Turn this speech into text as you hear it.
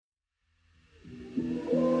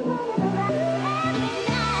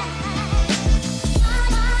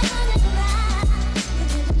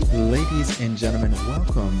and gentlemen,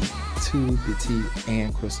 welcome to the T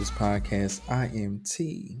and Crystal's podcast. I am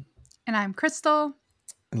T. And I'm Crystal.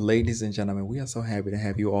 Ladies and gentlemen, we are so happy to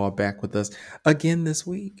have you all back with us again this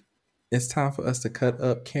week. It's time for us to cut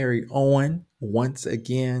up, carry on once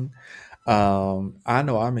again. I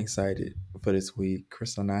know I'm excited for this week.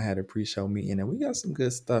 Crystal and I had a pre-show meeting and we got some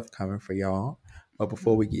good stuff coming for y'all. But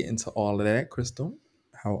before we get into all of that, Crystal,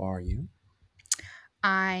 how are you?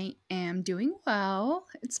 I am doing well.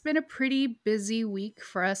 It's been a pretty busy week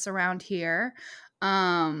for us around here.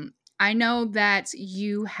 I know that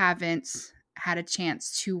you haven't had a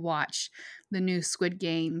chance to watch the new Squid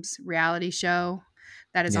Games reality show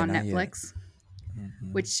that is Yeah, on not yet. Netflix,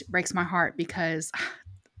 Mm-hmm. which breaks my heart because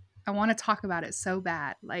I want to talk about it so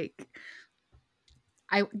bad. Like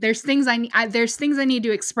there's things I need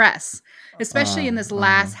to express, especially in this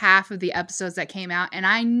last half of the episodes that came out. And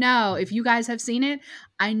I know if you guys have seen it,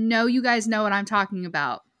 I know you guys know what I'm talking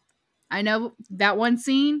about. I know that one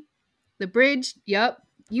scene, the bridge. Yep,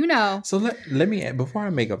 you know. So let me, before I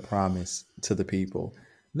make a promise to the people,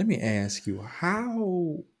 let me ask you,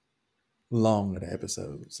 how long are the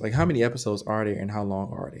episodes? Like, how many episodes are there and how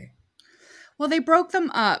long are they? Well, they broke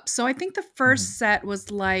them up. So I think the first set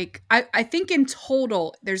was like, I think in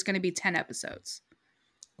total there's going to be 10 episodes.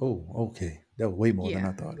 Oh, okay. That was way more than Yeah.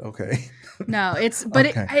 I thought. Okay. No, Okay.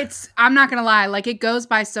 it's, I'm not going to lie. Like, it goes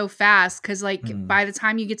by so fast because, like, by the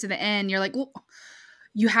time you get to the end, you're like, well,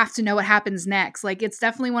 you have to know what happens next. Like, it's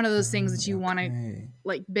definitely one of those things that you want to,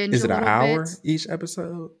 like, binge Is a it an little hour bit. each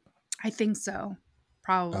episode? I think so.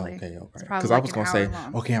 Probably. Okay. It's Because probably I like was an going to hour say,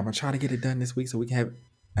 long. okay, I'm going to try to get it done this week so we can have,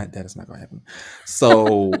 that is not going to happen.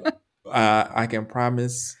 So I can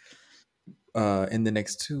promise in the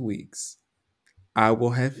next 2 weeks, I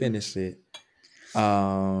will have finished it.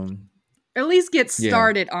 At least get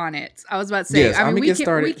started on it. I was about to say. Yes, I I'm mean, gonna get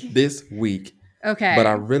started this week. Okay. But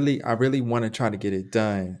I really want to try to get it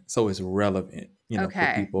done so it's relevant, for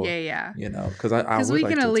Okay. people. Yeah. Because I would we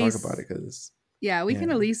like can to at talk least about it. Because we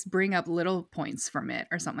can at least bring up little points from it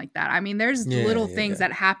or something like that. I mean, there's little things yeah.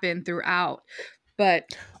 that happen throughout. But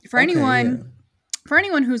for Okay,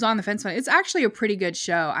 anyone who's on the fence, it's actually a pretty good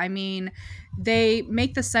show. I mean, they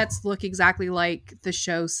make the sets look exactly like the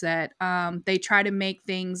show set. They try to make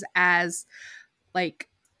things as, like,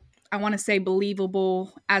 I want to say,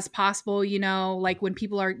 believable as possible. Like when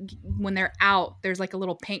they're out, there's like a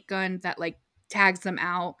little paint gun that like tags them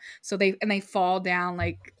out. So they fall down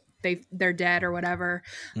like they're dead or whatever.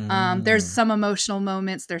 There's some emotional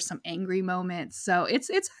moments. There's some angry moments. So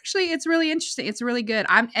it's really interesting. It's really good.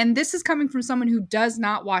 And this is coming from someone who does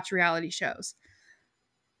not watch reality shows.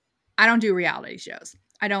 I don't do reality shows.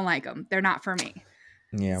 I don't like them. They're not for me.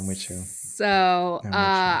 Yeah, I'm with you. So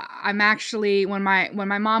I'm actually, when my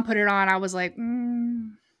mom put it on, I was like, I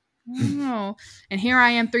don't know. And here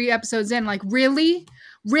I am 3 episodes in, like, really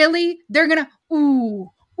they're gonna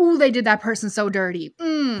they did that person so dirty.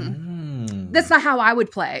 That's not how I would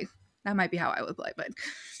play. That might be how I would play, but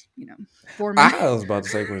for me, I was about to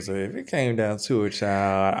say, if it came down to a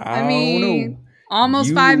child, I mean, don't know.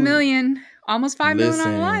 Almost 5 million on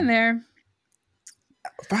the line there.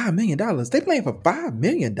 $5 million. They playing for $5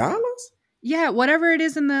 million? Yeah, whatever it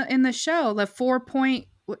is in the show, the 4 point,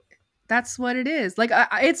 that's what it is. Like,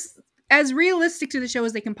 it's as realistic to the show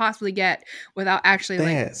as they can possibly get without actually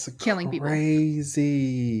killing people.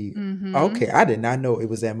 Crazy. Mm-hmm. Okay, I did not know it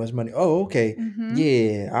was that much money. Oh, okay. Mm-hmm.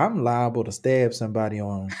 Yeah, I'm liable to stab somebody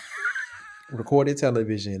on recorded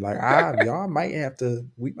television. Like, we might have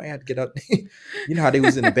to get up. You know how they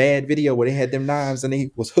was in the Bad video where they had them knives and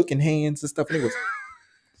they was hooking hands and stuff, and it was.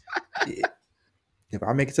 Yeah. If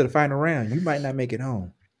I make it to the final round, you might not make it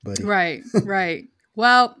home, buddy. Right.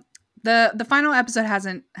 Well, the final episode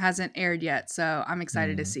hasn't aired yet, so I'm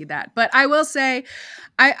excited to see that. But I will say,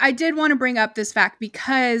 I did want to bring up this fact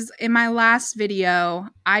because in my last video,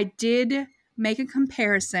 I did make a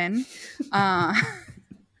comparison of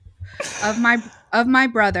my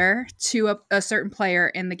brother to a certain player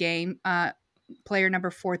in the game, player number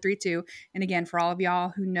 432. And again, for all of y'all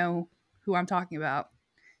who know who I'm talking about,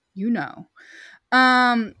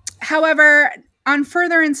 however, on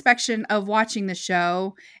further inspection of watching the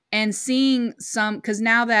show and seeing because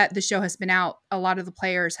now that the show has been out, a lot of the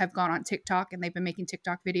players have gone on TikTok and they've been making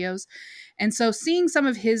TikTok videos. And so seeing some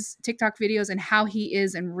of his TikTok videos and how he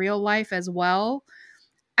is in real life as well,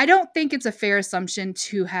 I don't think it's a fair assumption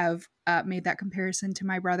to have made that comparison to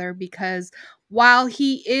my brother, because while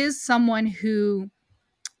he is someone who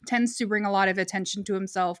tends to bring a lot of attention to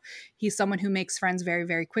himself, he's someone who makes friends very,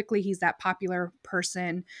 very quickly. He's that popular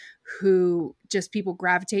person who just people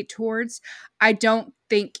gravitate towards. I don't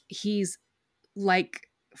think he's like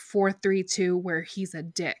 432 where he's a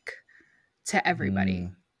dick to everybody.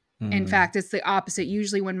 Mm, In mm, fact, it's the opposite.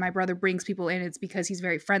 Usually, when my brother brings people in, it's because he's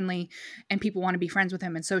very friendly and people want to be friends with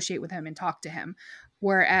him, associate with him, and talk to him.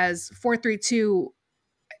 Whereas 432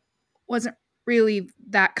 wasn't really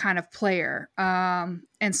that kind of player.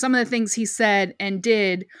 And some of the things he said and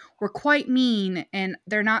did were quite mean, and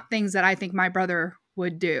they're not things that I think my brother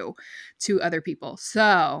would do to other people.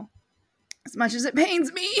 So, as much as it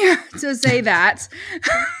pains me to say that,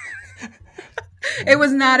 it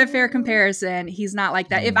was not a fair comparison. He's not like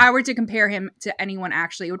that. If mm. I were to compare him to anyone,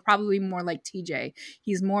 actually, it would probably be more like TJ.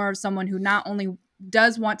 He's more of someone who not only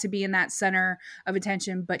does want to be in that center of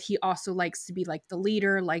attention, but he also likes to be like the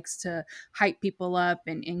leader, likes to hype people up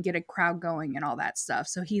and get a crowd going and all that stuff.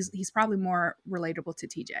 So he's probably more relatable to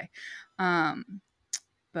TJ. Um,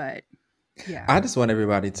 but yeah. I just want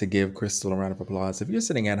everybody to give Crystal a round of applause. If you're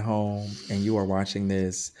sitting at home and you are watching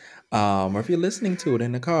this, or if you're listening to it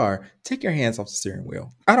in the car, take your hands off the steering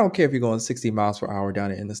wheel. I don't care if you're going 60 miles per hour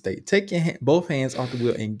down in the state. Take your both hands off the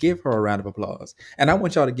wheel and give her a round of applause. And I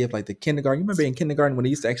want y'all to give like the kindergarten. You remember in kindergarten when they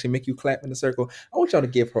used to actually make you clap in a circle? I want y'all to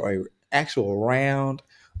give her a actual round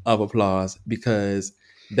of applause because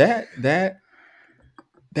that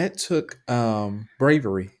took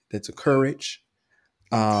bravery, that took courage.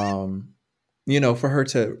 Um, for her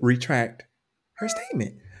to retract her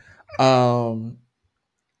statement. Um,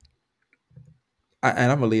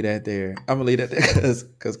 and I'm gonna leave that there. I'm gonna leave that there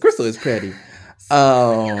because Crystal is petty.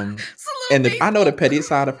 Um, It's a and little I know the painful. petty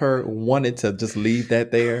side of her wanted to just leave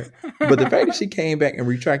that there, but the fact that she came back and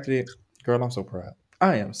retracted it, girl, I'm so proud.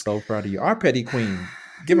 I am so proud of you, our petty queen.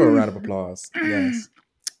 Give her a round of applause. Yes.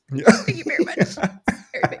 Thank you very much.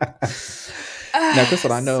 Very big. Now,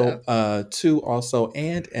 Crystal, I So know too, also,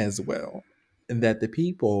 and as well, that the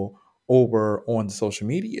people over on the social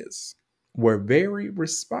medias were very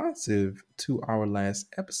responsive to our last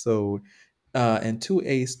episode and to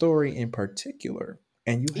a story in particular.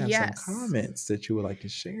 And you have some yes. comments that you would like to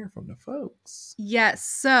share from the folks. Yes.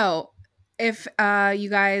 So if you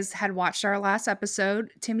guys had watched our last episode,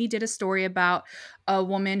 Timmy did a story about a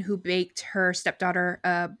woman who baked her stepdaughter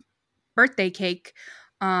a birthday cake,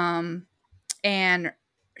 um, and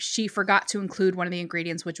she forgot to include one of the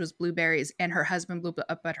ingredients, which was blueberries, and her husband blew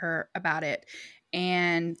up at her about it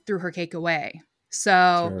and threw her cake away. So,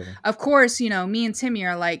 Terrible. of course, me and Timmy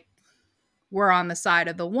are like, we're on the side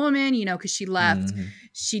of the woman, because she left. Hmm.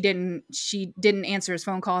 She didn't answer his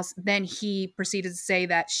phone calls. Then he proceeded to say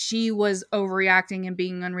that she was overreacting and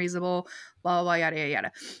being unreasonable, blah blah blah, yada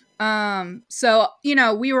yada yada. So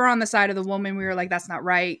we were on the side of the woman. We were like, that's not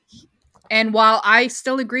right. And while I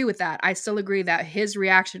still agree with that, I still agree that his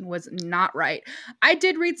reaction was not right. I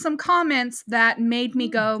did read some comments that made me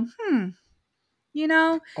go, you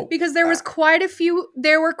know, Oh, because there were quite a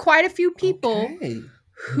few people okay.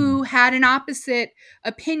 who had an opposite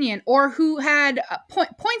opinion or who had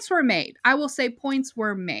points were made. I will say points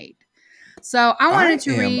were made. So I wanted I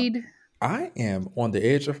to am read. I am on the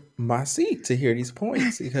edge of my seat to hear these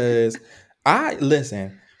points because I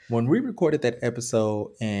listen when we recorded that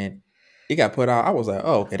episode and it got put out. I was like,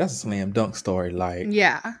 "Oh, okay, that's a slam dunk story." Like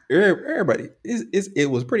Yeah. everybody, it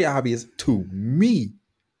was pretty obvious to me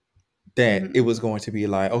that it Hmm. was going to be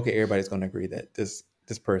like, okay, everybody's going to agree that this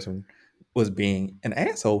person was being an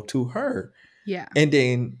asshole to her. Yeah. And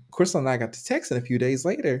then Crystal and I got to texting a few days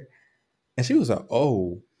later, and she was like,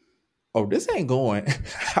 "Oh, this ain't going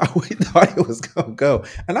how we thought it was gonna go."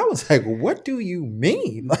 And I was like, what do you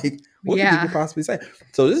mean? Like, what could people Yeah. possibly say?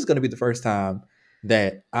 So this is gonna be the first time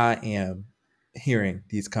that I am hearing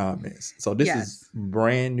these comments. So this is Yes.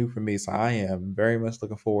 brand new for me. So I am very much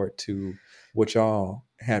looking forward to what y'all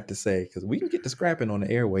have to say because we can get to scrapping on the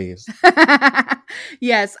airwaves.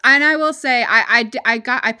 Yes, and I will say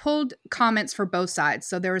I pulled comments for both sides.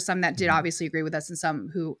 So there were some that did Mhm. obviously agree with us, and some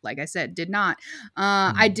who, like I said, did not.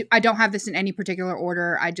 Mhm. I don't have this in any particular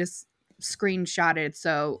order. I just screenshotted,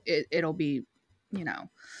 so it'll be, you know.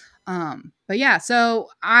 But yeah, so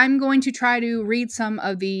I'm going to try to read some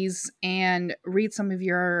of these and read some of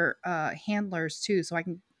your handlers too, so I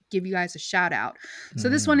can give you guys a shout out. So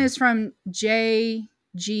this one Mhm. is from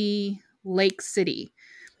JG Lake City.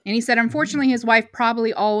 And he said, Mhm. unfortunately, his wife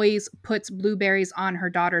probably always puts blueberries on her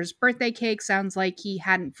daughter's birthday cake. Sounds like he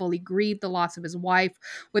hadn't fully grieved the loss of his wife.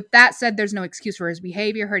 With that said, there's no excuse for his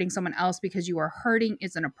behavior. Hurting someone else because you are hurting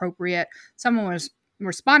is inappropriate. Someone was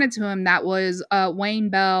responded to him. That was Wayne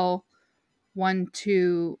Bell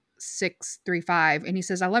 12635, and he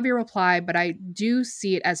says, I love your reply, but I do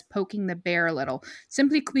see it as poking the bear a little,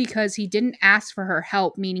 simply because he didn't ask for her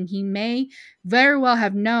help, meaning he may very well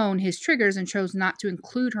have known his triggers and chose not to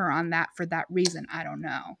include her on that for that reason. I don't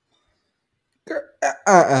know. Girl,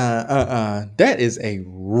 That is a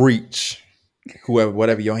reach. whoever,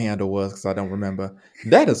 whatever your handle was, because I don't remember.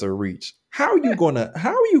 That is a reach. How are you gonna?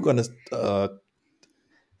 How are you gonna?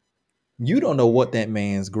 You don't know what that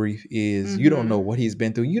man's grief is. You don't Mm-hmm. know what he's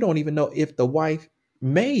been through. You don't even know if the wife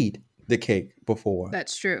made the cake before.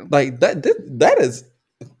 That's true. Like that is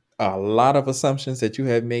a lot of assumptions that you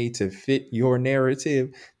have made to fit your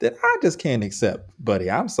narrative that I just can't accept, buddy.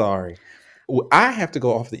 I'm sorry. I have to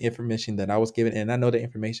go off the information that I was given, and I know the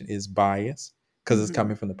information is biased because it's Mm-hmm.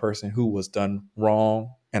 coming from the person who was done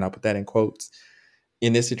wrong, and I put that in quotes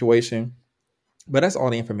in this situation. But that's all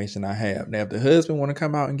the information I have. Now, if the husband want to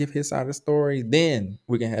come out and give his side of the story, then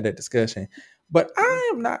we can have that discussion. But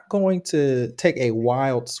I am not going to take a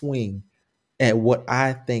wild swing at what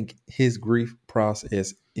I think his grief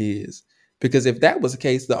process is. Because if that was the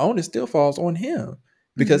case, the onus still falls on him.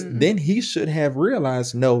 Because Mm-hmm. then he should have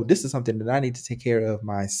realized, no, this is something that I need to take care of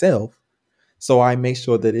myself. So I make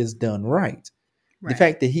sure that it's done right. The Right.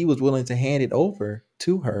 fact that he was willing to hand it over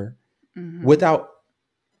to her Mm-hmm. without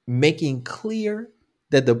making clear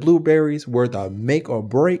that the blueberries were the make or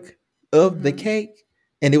break of the Mm-hmm. cake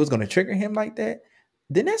and it was going to trigger him like that,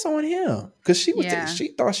 then that's on him. Because Yeah. she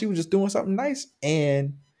thought she was just doing something nice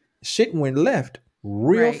and shit went left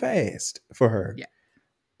real Right. fast for her. Yeah.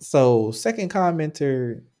 So second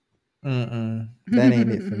commenter, that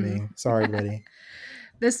ain't it for me. Sorry, buddy.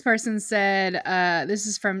 This person said, this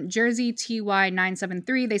is from Jersey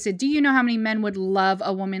TY973. They said, do you know how many men would love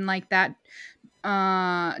a woman like that?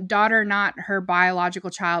 Daughter, not her biological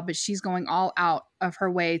child, but she's going all out of her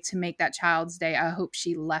way to make that child's day. I hope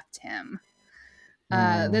she left him.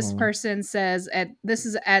 This Mhm. person says, this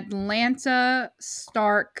is Atlanta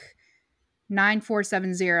Stark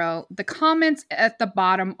 9470. The comments at the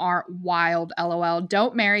bottom are wild. LOL.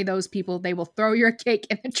 Don't marry those people. They will throw your cake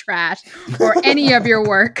in the trash or any of your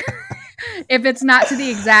work if it's not to the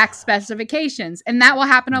exact specifications. And that will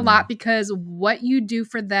happen a lot Mm. because what you do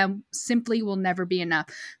for them simply will never be enough.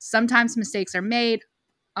 Sometimes mistakes are made,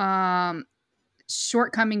 um,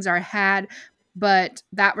 shortcomings are had, but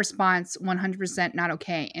that response 100% not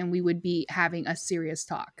okay. And we would be having a serious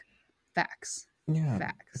talk. Facts.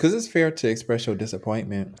 Yeah, because Facts. it's fair to express your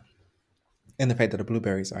disappointment in the fact that the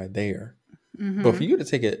blueberries are there. But for Mm-hmm. you to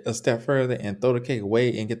take it a step further and throw the cake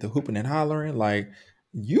away and get the hooping and hollering, like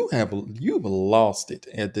you've lost it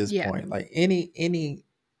at this Yeah. point. Like any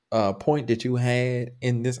point that you had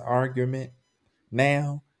in this argument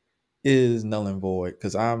now is null and void.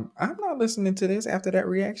 Because I'm not listening to this after that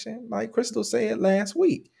reaction. Like Crystal said last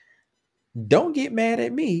week, don't get mad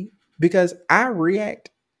at me because I react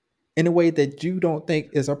in a way that you don't think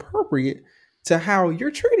is appropriate to how you're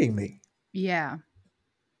treating me. Yeah.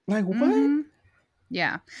 Like what? Mm-hmm.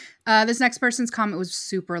 Yeah. This next person's comment was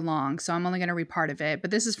super long, so I'm only going to read part of it. But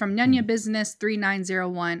this is from Hmm. Nunya Business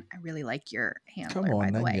 3901. I really like your Come handler, by on,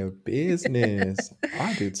 the none of way. your business.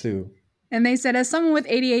 I do too. And they said, as someone with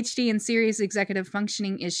ADHD and serious executive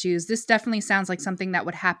functioning issues, this definitely sounds like something that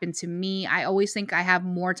would happen to me. I always think I have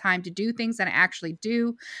more time to do things than I actually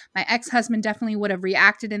do. My ex husband definitely would have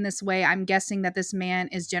reacted in this way. I'm guessing that this man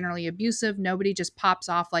is generally abusive. Nobody just pops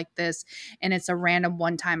off like this, and it's a random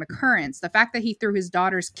one time occurrence. The fact that he threw his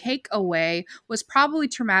daughter's cake away was probably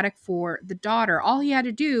traumatic for the daughter. All he had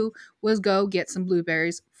to do was go get some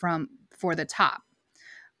blueberries from for the top.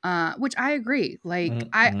 Which I agree. Like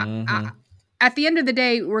I Mm-hmm. at the end of the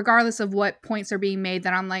day, regardless of what points are being made,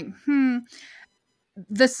 that I'm like,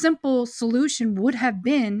 the simple solution would have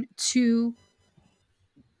been to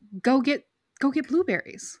go get go get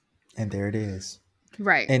blueberries. And there it is.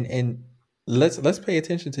 Right. And let's pay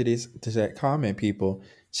attention to this to that comment, people.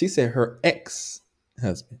 She said her ex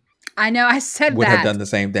husband I know I said would have that. done the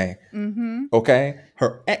same thing. Mm-hmm. Okay,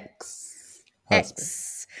 her ex husband. Ex.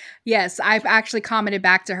 Yes, I've actually commented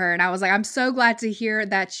back to her and I was like, I'm so glad to hear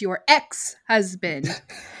that your ex-husband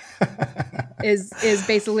is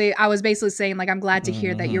basically I was basically saying like I'm glad to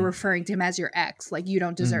hear that you're Hmm. referring to him as your ex. Like you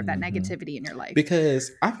don't deserve that Hmm. negativity in your life.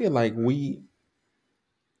 Because I feel like we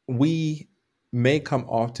may come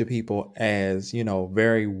off to people as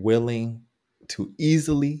very willing to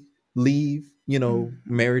easily leave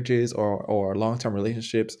Mm-hmm. marriages or long-term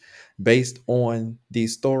relationships based on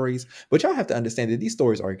these stories, but y'all have to understand that these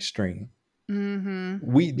stories are extreme. Mm-hmm.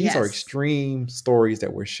 We These are Yes. extreme stories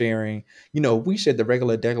that we're sharing. If we shared the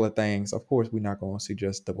regular things, of course we're not going to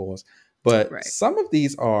suggest divorce, but Right. some of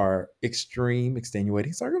these are extreme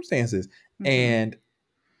extenuating circumstances, Mm-hmm. and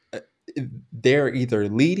uh, they're either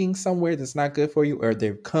leading somewhere that's not good for you or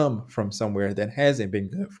they've come from somewhere that hasn't been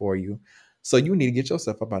good for you. So you need to get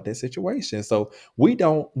yourself about that situation. So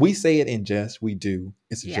we say it in jest, we do.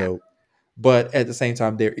 It's a Yeah. joke. But at the same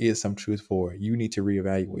time, there is some truth for it. You need to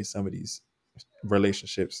reevaluate some of these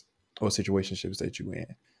relationships or situationships that you in.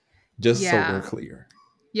 Just so we're Yeah. clear.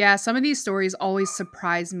 Yeah, some of these stories always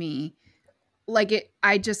surprise me. Like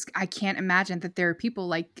I can't imagine that there are people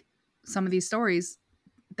like some of these stories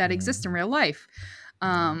that exist in Mhm. real life.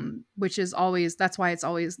 Yeah. Which is always, that's why it's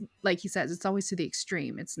always, like he says, it's always to the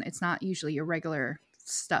extreme. It's not usually your regular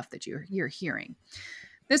stuff that you're hearing.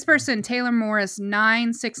 This person, Taylor Morris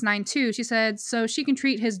 9692, she said, so she can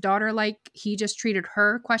treat his daughter like he just treated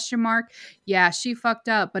her, question mark. Yeah, she fucked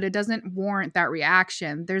up, but it doesn't warrant that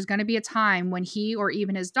reaction. There's going to be a time when he or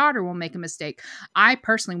even his daughter will make a mistake. I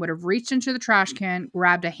personally would have reached into the trash can,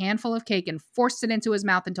 grabbed a handful of cake and forced it into his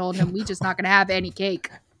mouth and told him we just not going to have any cake.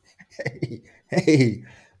 Hey, hey,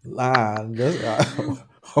 line.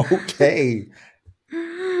 Okay.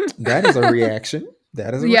 That is a reaction.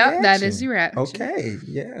 That is a Yep, that is reaction. your reaction. Okay.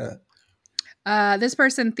 Yeah. This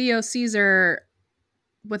person, Theo Caesar,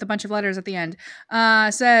 with a bunch of letters at the end,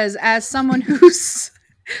 says, as someone who's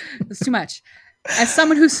it's too much. As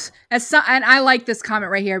someone and I like this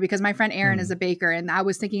comment right here because my friend Erin is Mm, a baker, and I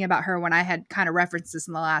was thinking about her when I had kind of referenced this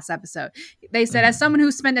in the last episode. They said, as mm. someone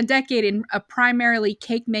who spent a decade in a primarily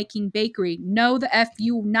cake making bakery, no, the f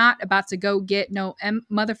you not about to go get no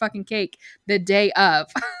motherfucking cake the day of.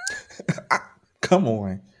 Come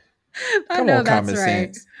on. I Come know on, that's common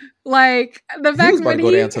right. sense. Like the He fact was about when to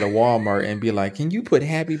go down he to the Walmart and be like, can you put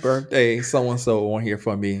happy birthday so and so on here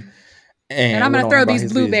for me? and I'm And went gonna on throw about these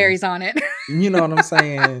his business. blueberries on it. You know what I'm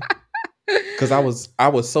saying? Because I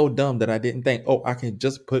was so dumb that I didn't think, oh, I can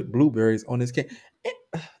just put blueberries on this cake.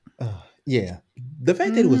 Yeah, the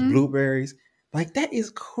fact that it was Mm-hmm. blueberries, like that is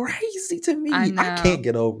crazy to I me. I can't know.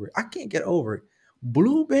 get over it. I can't get over it.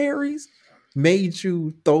 Blueberries made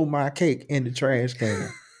you throw my cake in the trash can.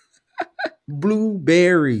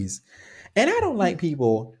 Blueberries, and I don't like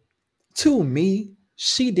people. To me,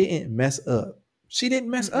 she didn't mess up. She didn't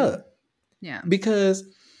mess Mm-mm. up Yeah. because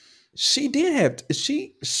she did have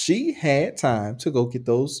she had time to go get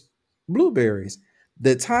those blueberries.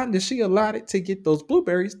 The time that she allotted to get those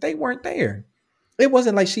blueberries, they weren't there. It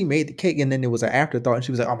wasn't like she made the cake and then it was an afterthought and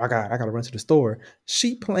she was like, "Oh my god, I gotta run to the store."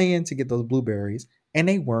 She planned to get those blueberries and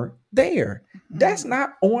they weren't there. That's Mm-mm. not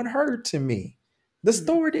on her to me. The Mm-mm.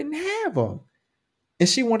 store didn't have them. And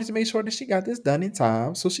she wanted to make sure that she got this done in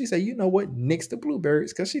time. So she said, you know what, nix the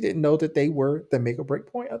blueberries because she didn't know that they were the make or break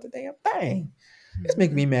point of the damn thing. It's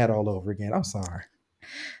making Mm-hmm. me mad all over again. I'm sorry.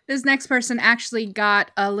 This next person actually got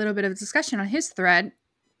a little bit of discussion on his thread.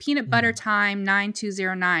 Peanut Butter Mm. Time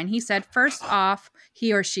 9209. He said, first off,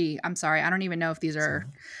 he or she, I'm sorry, I don't even know if these So,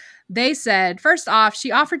 are. They said, first off,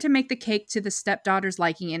 she offered to make the cake to the stepdaughter's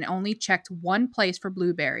liking and only checked one place for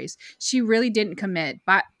blueberries. She really didn't commit,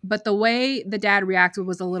 but the way the dad reacted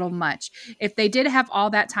was a little much. If they did have all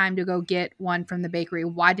that time to go get one from the bakery,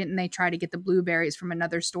 why didn't they try to get the blueberries from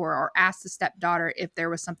another store or ask the stepdaughter if there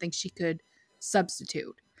was something she could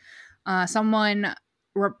substitute? Someone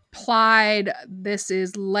replied, this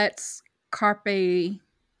is Let's Carpe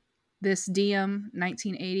This Diem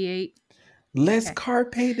 1988. let's Okay.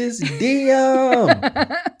 carpe this diem.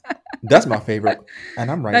 That's my favorite. And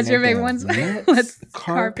I'm writing That's your that favorite down. ones? Let's Let's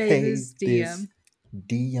carpe carpe this this diem.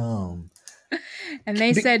 diem. And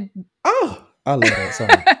they said, Oh, I love that.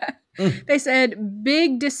 Sorry. Mm. they said,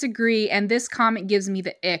 big disagree. And this comment gives me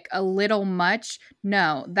the ick a little much.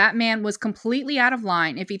 No, that man was completely out of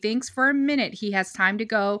line. If he thinks for a minute he has time to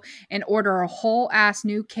go and order a whole ass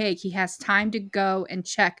new cake, he has time to go and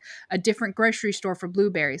check a different grocery store for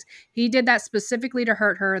blueberries. He did that specifically to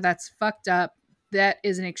hurt her. That's fucked up. That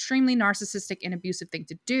is an extremely narcissistic and abusive thing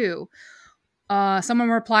to do. Someone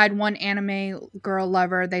replied, one anime girl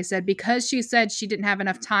lover. They said, because she said she didn't have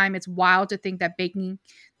enough time, it's wild to think that baking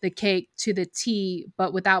the cake to the T,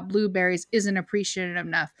 but without blueberries, isn't appreciative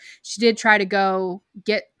enough. She did try to go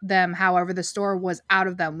get them. However, the store was out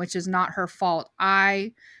of them, which is not her fault. For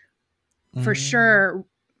Mhm. sure,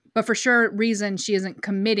 but for sure, reason she isn't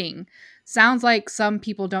committing. Sounds like some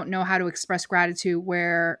people don't know how to express gratitude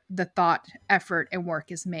where the thought, effort, and work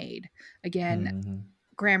is made. Again, Mhm.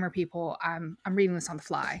 grammar people, I'm reading this on the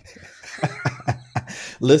fly.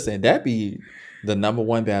 Listen, that be the number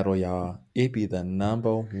one battle, y'all. It be the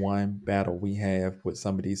number one battle we have with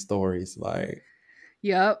some of these stories. Like,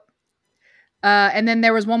 Yep. And then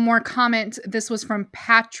there was one more comment. This was from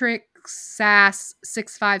Patrick Sass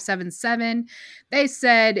 6577. They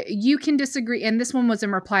said, you can disagree. And this one was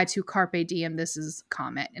in reply to Carpe Diem. This is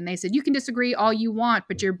comment. And they said, you can disagree all you want,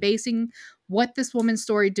 but you're basing what this woman's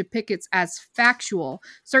story depicts as factual.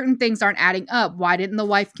 Certain things aren't adding up. Why didn't the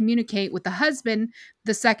wife communicate with the husband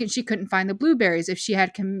the second she couldn't find the blueberries? If she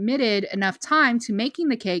had committed enough time to making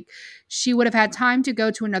the cake, she would have had time to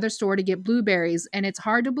go to another store to get blueberries. And it's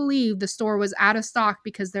hard to believe the store was out of stock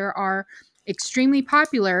because there are extremely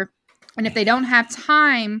popular. And if they don't have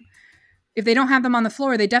them on the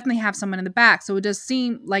floor, they definitely have someone in the back. So it does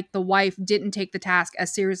seem like the wife didn't take the task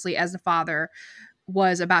as seriously as the father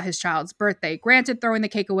was about his child's birthday. Granted, throwing the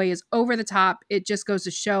cake away is over the top. It just goes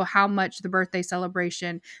to show how much the birthday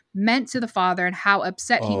celebration meant to the father and how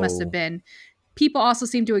upset he must have Oh, been. People also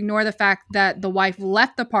seem to ignore the fact that the wife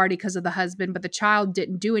left the party because of the husband, but the child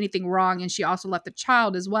didn't do anything wrong, and she also left the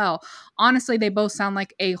child as well. Honestly, they both sound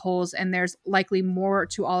like a-holes, and there's likely more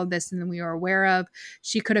to all of this than we are aware of.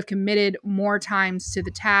 She could have committed more times to the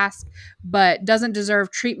task, but doesn't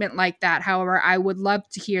deserve treatment like that. However, I would love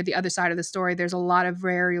to hear the other side of the story. There's a lot of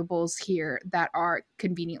variables here that are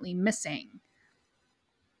conveniently missing.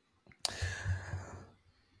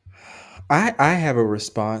 I have a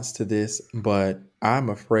response to this, but I'm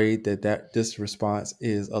afraid that this response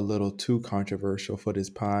is a little too controversial for this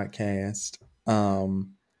podcast.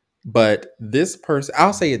 But this person,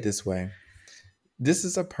 I'll say it this way: this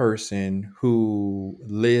is a person who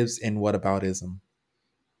lives in whataboutism.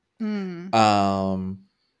 Mm, Um,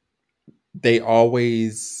 they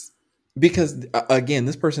always, because again,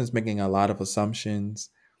 this person is making a lot of assumptions.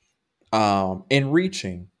 And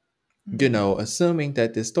reaching, mm, assuming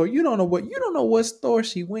that this store, you don't know what store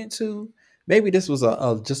she went to. Maybe this was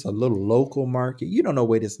a just a little local market. You don't know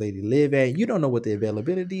where this lady live at. You don't know what the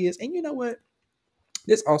availability is. And you know what?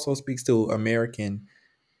 This also speaks to American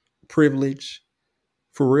privilege,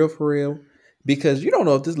 for real, because you don't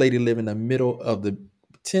know if this lady live in the middle of the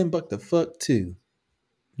 10 buck the fuck too.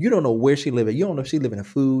 You don't know where she live at. You don't know if she live in a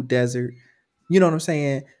food desert. You know what I'm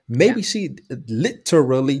saying? yeah. Maybe she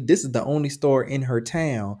literally, this is the only store in her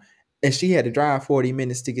town, and she had to drive 40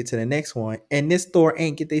 minutes to get to the next one. And this store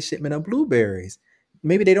ain't get their shipment of blueberries.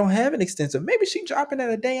 Maybe they don't have an extensive. Maybe she dropping at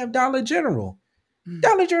a damn Dollar General. Mm.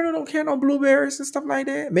 Dollar General don't care no blueberries and stuff like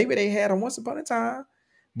that. Maybe they had them once upon a time,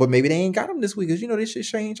 but maybe they ain't got them this week because they should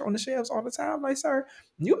change on the shelves all the time. Like, sir,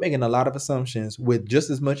 you're making a lot of assumptions with just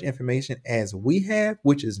as much information as we have,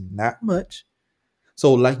 which is not much.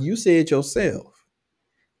 So, like you said yourself,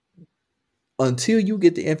 until you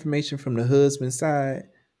get the information from the husband's side,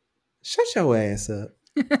 shut your ass up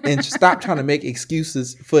and stop trying to make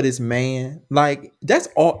excuses for this man. Like, that's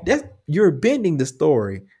all. That's you're bending the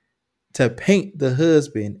story to paint the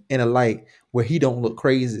husband in a light where he don't look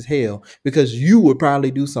crazy as hell, because you would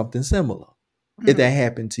probably do something similar if that Mm.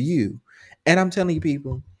 happened to you. And I'm telling you,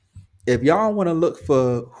 people, if y'all want to look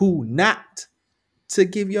for who not to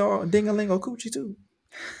give y'all ding-a-ling or coochie to,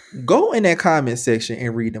 go in that comment section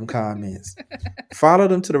and read them comments. Follow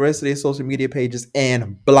them to the rest of their social media pages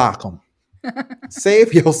and block them.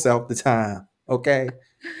 Save yourself the time, okay?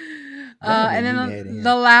 That'll And make then me the, mad at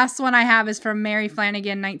the him. last one I have is from Mary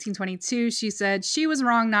Flanagan, 1922. She said, she was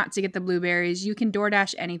wrong not to get the blueberries. You can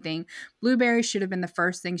DoorDash anything. Blueberries should have been the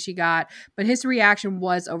first thing she got, but his reaction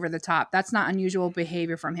was over the top. That's not unusual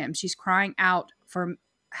behavior from him. She's crying out for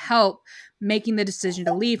help making the decision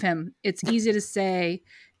to leave him. It's easy to say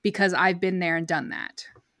because I've been there and done that.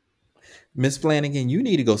 Miss Flanagan, you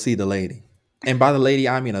need to go see the lady. And by the lady,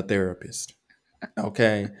 I mean a therapist.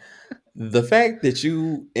 Okay. The fact that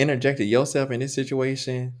you interjected yourself in this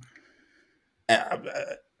situation uh,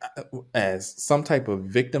 as some type of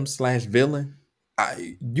victim slash villain,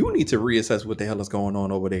 you need to reassess what the hell is going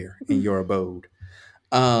on over there in your abode.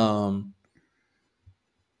 Um,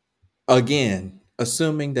 Again,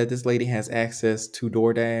 assuming that this lady has access to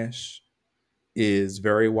DoorDash is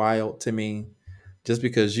very wild to me. Just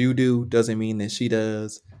because you do doesn't mean that she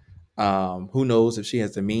does. Who knows if she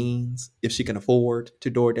has the means, if she can afford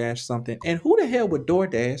to DoorDash something. And who the hell would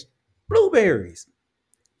DoorDash blueberries?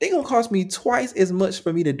 They gonna cost me twice as much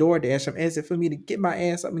for me to DoorDash them as it for me to get my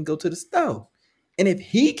ass up and go to the store. And if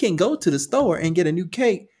he can go to the store and get a new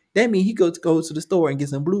cake, that means he go to the store and get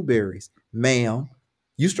some blueberries. Ma'am,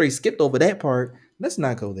 you straight skipped over that part. Let's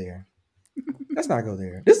not go there. Let's not go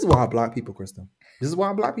there. This is why I block people, Krista. This is why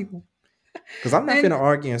I block people. Because I'm not And finna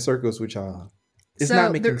argue in circles with y'all. It's not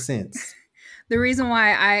so making sense. the reason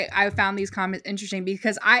why I found these comments interesting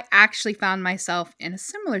because I actually found myself in a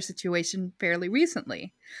similar situation fairly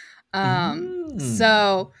recently. Mm.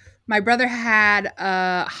 So my brother had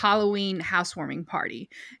a Halloween housewarming party.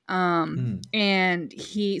 Mm. And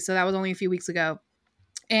so that was only a few weeks ago.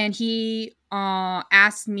 And he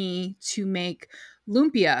asked me to make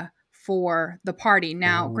lumpia for the party.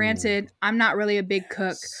 Now, Oh, granted, I'm not really a big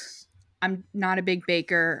cook. yes. I'm not a big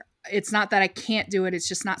baker. It's not that I can't do it. It's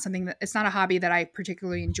just not something that it's not a hobby that I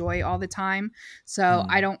particularly enjoy all the time. So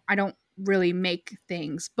Mm. I don't really make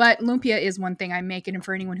things. But lumpia is one thing I make. And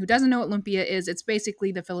for anyone who doesn't know what lumpia is, it's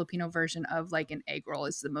basically the Filipino version of like an egg roll.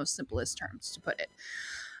 Is the most simplest terms to put it.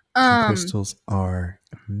 And Um crystals are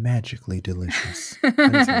magically delicious. Let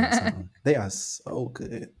me tell y'all something. They are so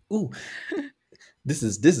good. Ooh, this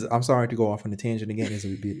is. I'm sorry to go off on a tangent again. This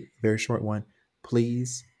will be a very short one.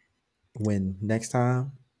 Please, when next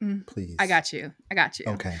time, I please. got you. I got you.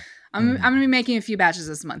 Okay. I'm gonna be making a few batches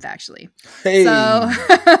this month actually. So Hey,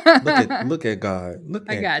 look at God. Look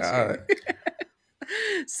I at got you. God.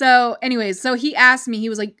 So anyways, so he asked me, he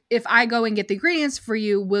was like, if I go and get the ingredients for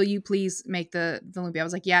you, will you please make the lumpia? I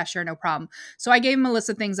was like, yeah, sure, no problem. So I gave him a list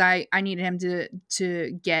of things I needed him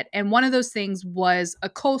to get. And one of those things was a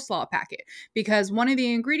coleslaw packet, because one of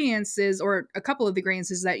the ingredients is, or a couple of the ingredients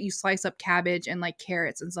is that you slice up cabbage and like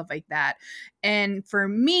carrots and stuff like that. And for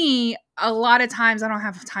me, a lot of times I don't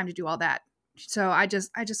have time to do all that. So I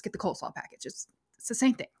just get the coleslaw packet. Just it's the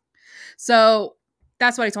same thing. So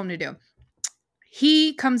that's what I told him to do.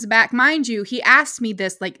 He comes back, mind you, he asked me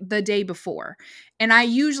this like the day before. And I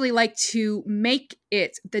usually like to make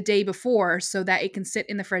it the day before so that it can sit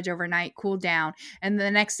in the fridge overnight, cool down, and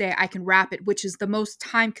the next day I can wrap it, which is the most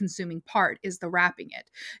time consuming part, is the wrapping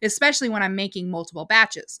it, especially when I'm making multiple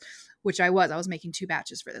batches, which I was making 2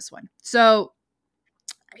 batches for this one. So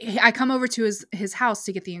I come over to his house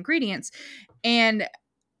to get the ingredients, and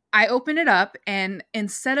I open it up, and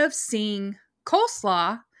instead of seeing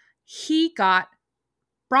coleslaw, he got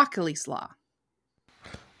broccoli slaw.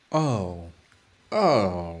 Oh,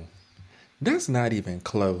 oh, that's not even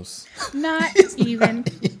close. Not It's even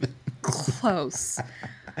not even. close.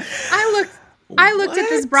 I looked at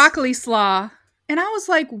this What? broccoli slaw and I was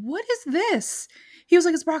like, "What is this?" He was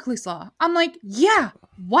like, "It's broccoli slaw." I'm like, "Yeah,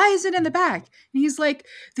 why is it in the bag?" And he's like,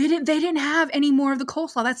 "They didn't have any more of the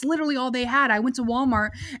coleslaw. That's literally all they had. I went to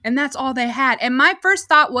Walmart and that's all they had." And my first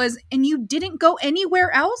thought was, "And you didn't go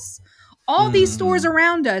anywhere else? All these stores Mm-hmm.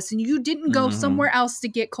 around us and you didn't go Mm-hmm. somewhere else to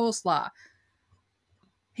get coleslaw."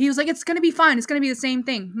 He was like, "It's going to be fine. It's going to be the same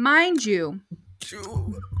thing." Mind you,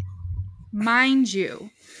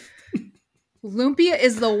 lumpia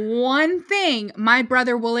is the one thing my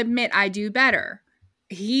brother will admit I do better.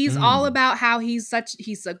 He's all Mm. about how he's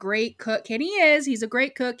a great cook, and he's a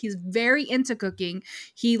great cook. He's very into cooking.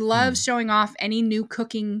 He loves Mm. showing off any new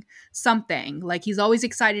cooking something. Like he's always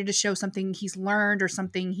excited to show something he's learned or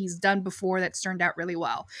something he's done before that's turned out really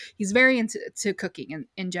well. He's very into cooking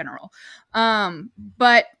in general.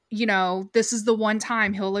 But you know, this is the one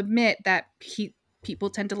time he'll admit that people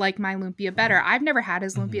tend to like my lumpia better. I've never had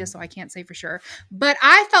his lumpia, Mhm. so I can't say for sure. But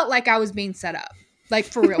I felt like I was being set up. Like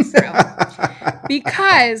for real, for real.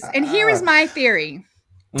 Because, and here is my theory.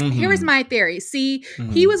 Here is Mhm. my theory. See,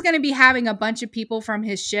 he Mhm. was going to be having a bunch of people from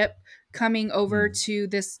his ship coming over Mm. to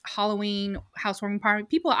this Halloween housewarming party.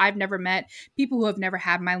 People I've never met, people who have never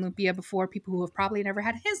had my lumpia before, people who have probably never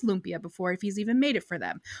had his lumpia before, if he's even made it for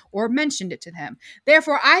them or mentioned it to them.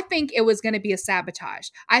 Therefore, I think it was going to be a sabotage.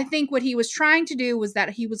 I think what he was trying to do was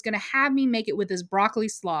that he was going to have me make it with his broccoli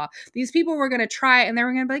slaw. These people were going to try it and they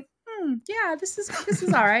were going to be like, yeah, this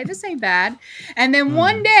is all right. This ain't bad. And then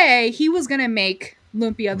one Mm. day he was going to make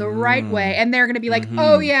lumpia the right way, Mm. and they're going to be like,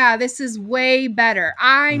 "Oh Mhm. yeah, this is way better.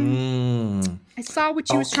 Mm. I saw what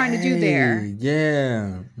you was trying to do there." Okay.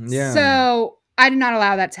 Yeah. Yeah. So I did not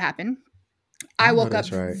allow that to happen. I I know woke up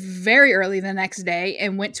that's right. very early the next day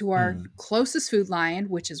and went to our Mm. closest Food Lion,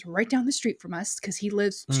 which is right down the street from us because he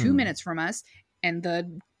lives 2 minutes from us, and the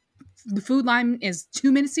Food Lion is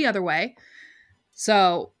 2 minutes the other way.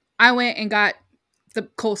 So I went and got the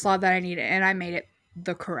coleslaw that I needed, and I made it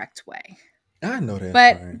the correct way. I know that's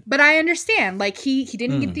But right. but I understand. Like he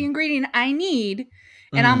didn't get the Mm. ingredient I need,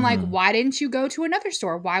 and I'm like, Mhm. why didn't you go to another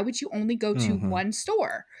store? Why would you only go to Mhm. one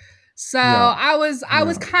store? So Yeah. I was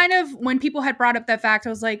Yeah. kind of, when people had brought up that fact, I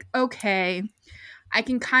was like, okay, I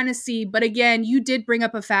can kind of see. But again, you did bring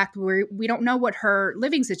up a fact where we don't know what her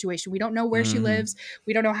living situation. We don't know where she Mhm. lives.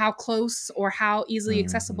 We don't know how close or how easily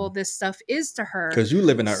accessible Mhm. this stuff is to her. Because you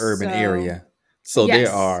live in an urban So area, so yes,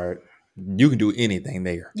 you can do anything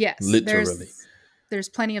there, yes, literally. there's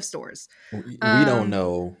plenty of stores. We don't Um,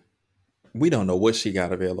 know. We don't know what she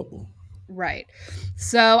got available. Right.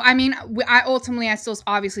 So, I mean, I still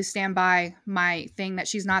obviously stand by my thing that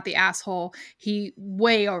she's not the asshole. He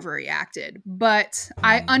way overreacted, but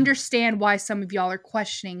I Mm. understand why some of y'all are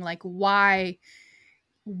questioning, like, why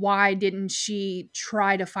didn't she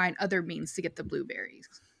try to find other means to get the blueberries?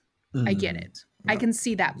 I get Mm. it. I No. can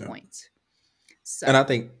see that No. point. And I So,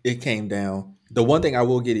 think it came down. The one thing I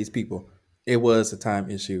will give these people, it was a time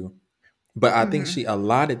issue. But I think Hmm. she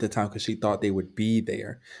allotted the time because she thought they would be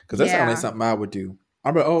there. Because that's the only Yeah. something I would do.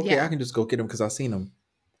 I'm like, oh, okay, I Yeah. can just go get them because I seen them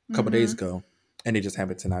a couple days Hmm. ago, and they just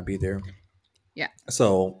happened to not be there. Yeah.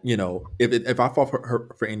 So if I fought for her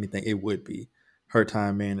for anything, it would be her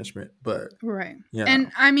time management. But Right. you know,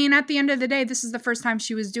 And I mean, at the end of the day, this is the first time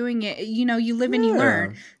she was doing it. You know, you live and you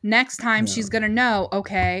learn. yeah, Next time yeah, she's going to know,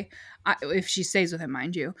 okay, if she stays with him,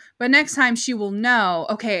 mind you. But next time she will know,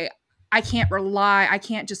 okay, I can't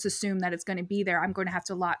just assume that it's going to be there. I'm going to have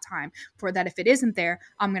to allot time for that. If it isn't there,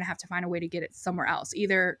 I'm going to have to find a way to get it somewhere else,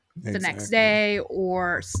 either the next exactly. day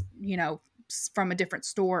or, from a different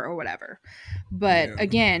store or whatever. But Yeah,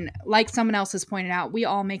 again, like someone else has pointed out, we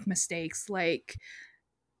all make mistakes. Like,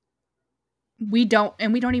 we don't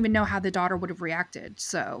even know how the daughter would have reacted,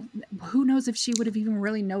 so who knows if she would have even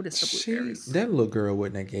really noticed the blueberries. that little girl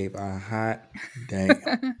wouldn't have gave a hot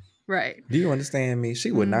damn. Right. Do you understand me?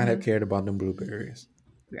 She would not have Hmm. cared about them blueberries.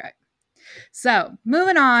 Right. So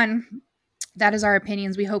moving on, that is our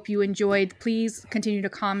opinions. We hope you enjoyed. Please continue to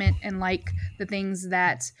comment and like the things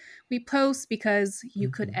that we post, because you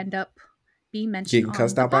could Hmm. end up being mentioned Getting on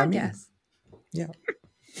cussed the out by me. podcast. Yeah.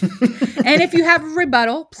 And if you have a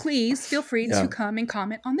rebuttal, please feel free to Yeah. come and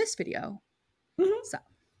comment on this video. Hmm. So,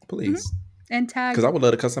 mhm. Please, And because I would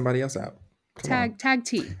love to cuss somebody else out. Come on. tag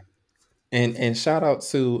T. And shout out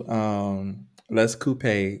to Let's Coupe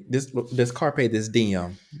this Carpe this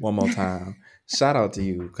DM one more time. Shout out to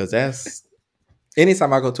you because that's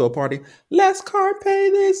anytime I go to a party, let's Carpe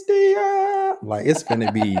this DM. Like it's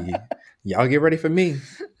finna be y'all get ready for me. I'm finna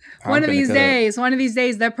cut up. One of these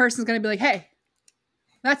days, that person's gonna be like, "Hey,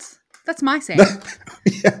 that's my saying."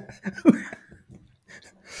 Yeah.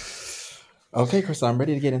 Okay, Chris, I'm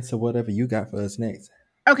ready to get into whatever you got for us next.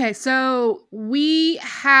 Okay, so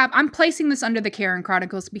I'm placing this under the Karen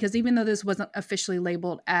Chronicles because even though this wasn't officially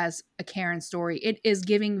labeled as a Karen story, it is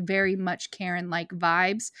giving very much Karen like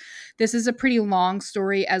vibes. This is a pretty long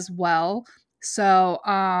story as well. So,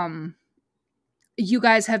 you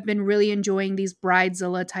guys have been really enjoying these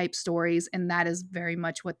bridezilla type stories, and that is very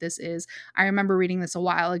much what this is. I remember reading this a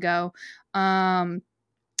while ago. Um,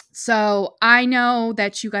 So I know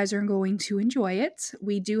that you guys are going to enjoy it.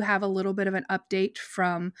 We do have a little bit of an update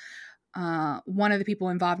from one of the people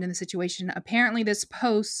involved in the situation. Apparently, this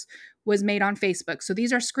post was made on Facebook. So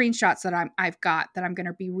these are screenshots that I've got that I'm going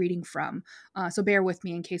to be reading from. So bear with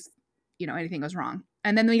me in case anything goes wrong.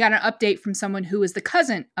 And then we got an update from someone who is the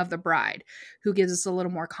cousin of the bride, who gives us a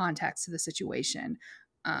little more context to the situation.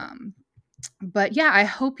 Um, but yeah, I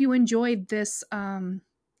hope you enjoyed this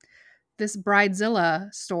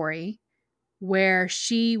bridezilla story where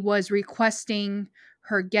she was requesting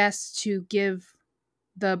her guests to give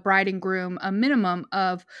the bride and groom a minimum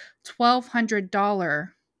of $1,200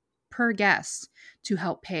 per guest to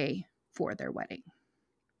help pay for their wedding.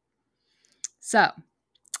 So,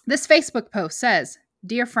 this Facebook post says,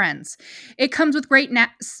 "Dear friends, it comes with great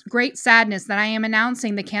sadness that I am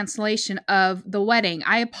announcing the cancellation of the wedding.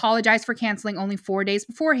 I apologize for canceling only 4 days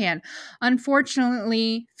beforehand.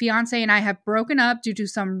 Unfortunately, fiance and I have broken up due to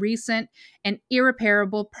some recent and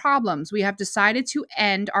irreparable problems. We have decided to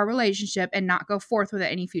end our relationship and not go forth with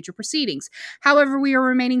any future proceedings. However, we are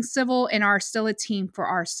remaining civil and are still a team for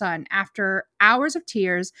our son. After hours of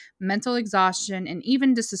tears, mental exhaustion, and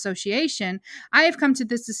even disassociation, I have come to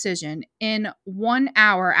this decision. In 1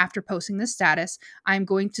 hour after posting this status, I am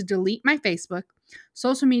going to delete my Facebook.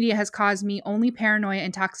 Social media has caused me only paranoia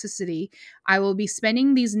and toxicity. I will be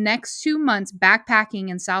spending these next 2 months backpacking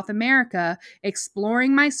in South America,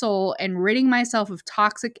 exploring my soul and ridding myself of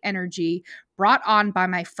toxic energy brought on by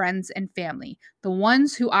my friends and family, the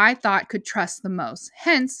ones who I thought could trust the most.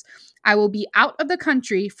 Hence, I will be out of the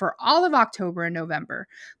country for all of October and November.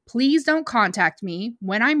 Please don't contact me.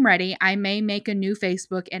 When I'm ready, I may make a new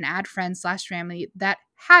Facebook and add friends/family that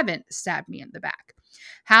haven't stabbed me in the back.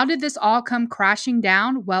 How did this all come crashing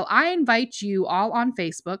down? Well, I invite you all on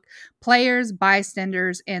Facebook, players,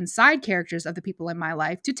 bystanders, and side characters of the people in my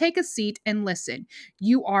life, to take a seat and listen.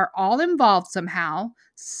 You are all involved somehow.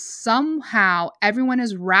 Somehow, everyone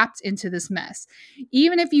is wrapped into this mess.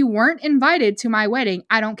 Even if you weren't invited to my wedding,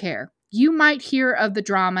 I don't care. You might hear of the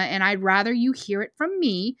drama, and I'd rather you hear it from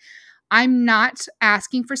me. I'm not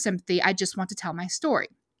asking for sympathy. I just want to tell my story.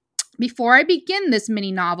 Before I begin this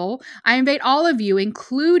mini novel, I invite all of you,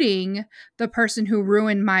 including the person who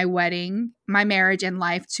ruined my wedding, my marriage, and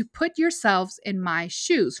life, to put yourselves in my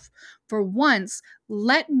shoes. For once,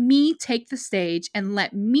 let me take the stage and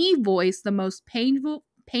let me voice the most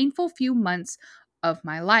painful few months of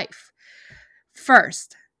my life.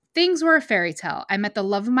 First, things were a fairy tale. I met the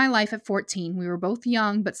love of my life at 14. We were both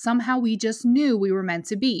young, but somehow we just knew we were meant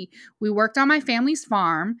to be. We worked on my family's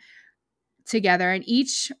farm. together, and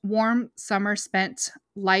each warm summer spent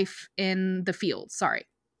life in the fields. Sorry,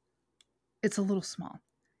 it's a little small.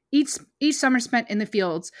 Each summer spent in the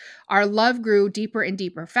fields, our love grew deeper and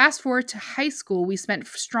deeper. Fast forward to high school, we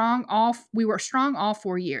were strong all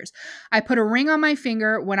 4 years. I put a ring on my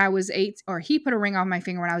finger when I was 8 or he put a ring on my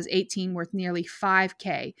finger when I was 18 worth nearly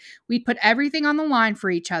 5K. We put everything on the line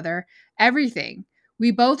for each other, everything.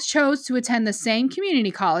 We both chose to attend the same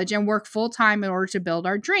community college and work full time in order to build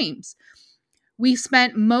our dreams. We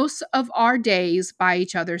spent most of our days by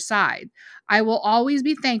each other's side. I will always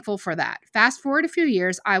be thankful for that. Fast forward a few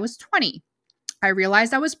years, I was 20. I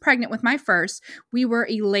realized I was pregnant with my first. We were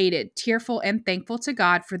elated, tearful, and thankful to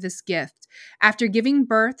God for this gift. After giving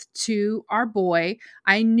birth to our boy,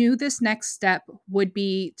 I knew this next step would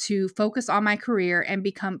be to focus on my career and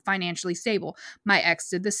become financially stable. My ex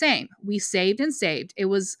did the same. We saved and saved.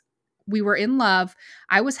 We were in love.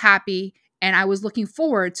 I was happy and I was looking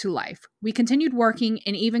forward to life. We continued working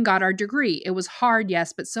and even got our degree. It was hard,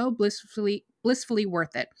 yes, but so blissfully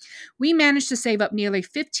worth it. We managed to save up nearly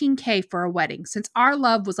 15K for a wedding. Since our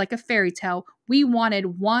love was like a fairy tale, we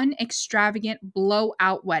wanted one extravagant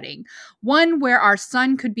blowout wedding, one where our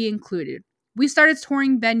son could be included. We started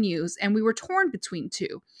touring venues and we were torn between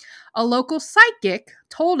two. A local psychic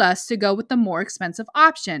told us to go with the more expensive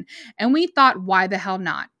option, and we thought, why the hell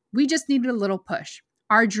not? We just needed a little push.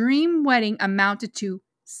 Our dream wedding amounted to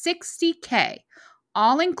 60K,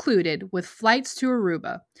 all included with flights to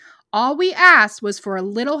Aruba. All we asked was for a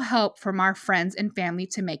little help from our friends and family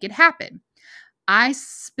to make it happen. I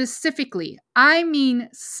mean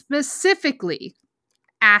specifically,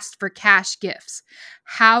 asked for cash gifts.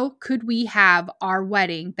 How could we have our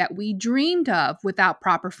wedding that we dreamed of without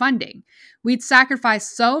proper funding? We'd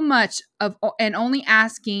sacrificed so much of and only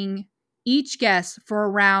asking each guest for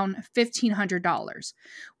around $1,500.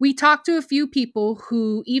 We talked to a few people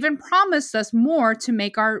who even promised us more to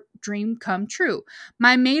make our dream come true.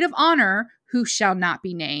 My maid of honor, who shall not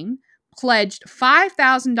be named, pledged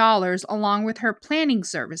 $5,000 along with her planning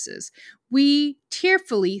services. We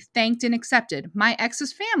tearfully thanked and accepted. My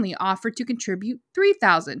ex's family offered to contribute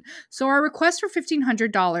 $3,000, so our request for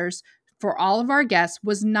 $1,500 for all of our guests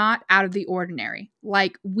was not out of the ordinary.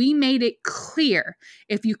 Like, we made it clear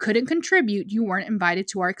if you couldn't contribute, you weren't invited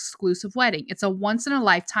to our exclusive wedding. It's a once in a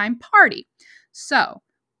lifetime party. So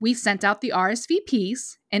we sent out the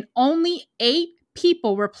RSVPs, and only 8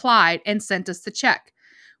 people replied and sent us the check.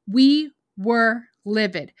 We were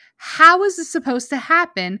livid. How is this supposed to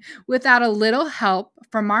happen without a little help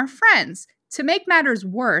from our friends? To make matters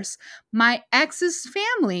worse, my ex's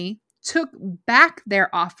family took back their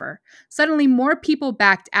offer. Suddenly, more people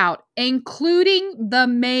backed out, including the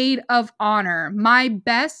maid of honor, my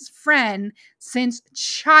best friend since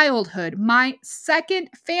childhood, my second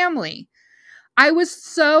family. I was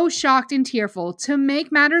so shocked and tearful. To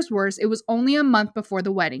make matters worse, it was only a month before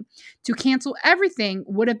the wedding. To cancel everything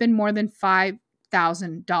would have been more than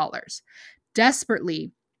 $5,000.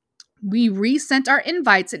 Desperately, we resent our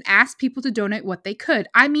invites and asked people to donate what they could.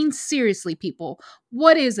 I mean, seriously, people,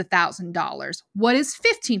 what is $1,000? What is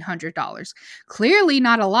 $1,500? Clearly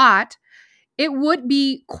not a lot. It would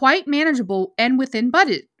be quite manageable and within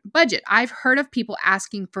budget. I've heard of people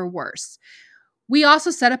asking for worse. We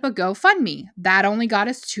also set up a GoFundMe. That only got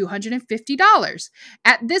us $250.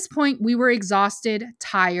 At this point, we were exhausted,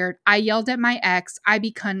 tired. I yelled at my ex. I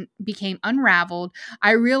became unraveled.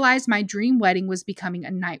 I realized my dream wedding was becoming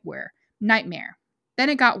a nightmare. Then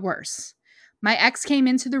it got worse. My ex came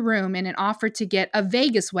into the room and offered to get a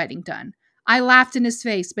Vegas wedding done. I laughed in his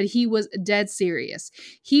face, but he was dead serious.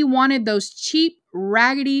 He wanted those cheap,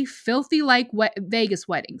 raggedy, filthy like Vegas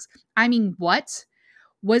weddings. I mean, what?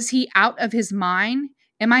 Was he out of his mind?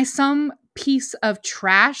 Am I some piece of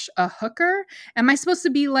trash, a hooker? Am I supposed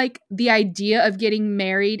to be like the idea of getting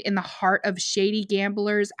married in the heart of shady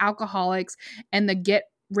gamblers, alcoholics, and the get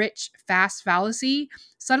rich fast fallacy?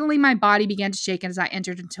 Suddenly, my body began to shake as I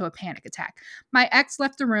entered into a panic attack. My ex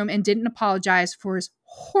left the room and didn't apologize for his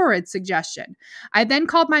horrid suggestion. I then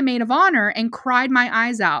called my maid of honor and cried my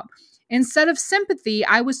eyes out. Instead of sympathy,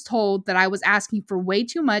 I was told that I was asking for way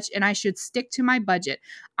too much and I should stick to my budget.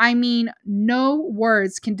 I mean, no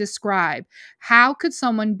words can describe how could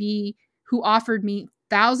someone be who offered me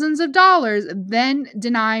thousands of dollars then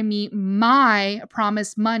deny me my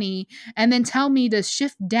promised money and then tell me to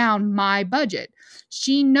shift down my budget.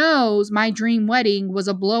 She knows my dream wedding was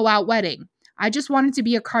a blowout wedding. I just wanted to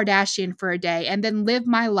be a Kardashian for a day and then live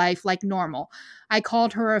my life like normal. I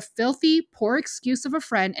called her a filthy, poor excuse of a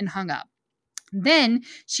friend and hung up. Then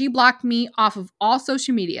she blocked me off of all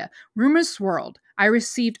social media. Rumors swirled. I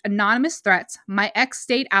received anonymous threats. My ex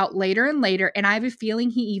stayed out later and later, and I have a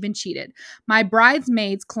feeling he even cheated. My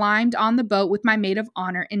bridesmaids climbed on the boat with my maid of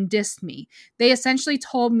honor and dissed me. They essentially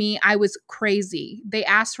told me I was crazy. They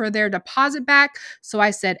asked for their deposit back, so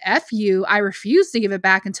I said, F you. I refuse to give it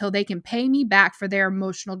back until they can pay me back for their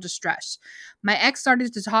emotional distress. My ex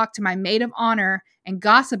started to talk to my maid of honor and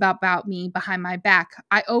gossip about me behind my back.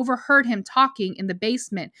 I overheard him talking in the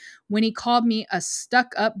basement when he called me a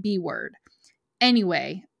stuck up B word.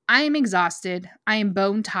 Anyway, I am exhausted. I am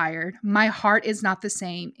bone tired. My heart is not the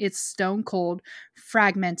same. It's stone cold,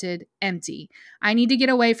 fragmented, empty. I need to get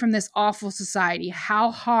away from this awful society. How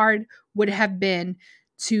hard would it have been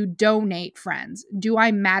to donate, friends? Do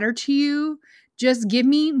I matter to you? Just give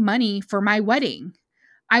me money for my wedding.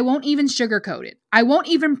 I won't even sugarcoat it. I won't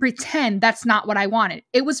even pretend that's not what I wanted.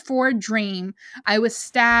 It was for a dream. I was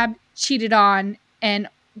stabbed, cheated on, and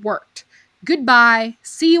worked. Goodbye.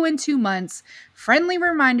 See you in 2 months. Friendly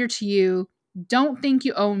reminder to you, don't think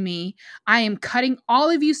you own me. I am cutting all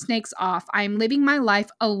of you snakes off. I am living my life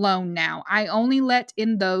alone now. I only let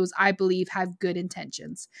in those I believe have good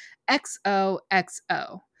intentions.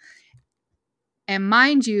 XOXO. And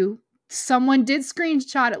mind you, someone did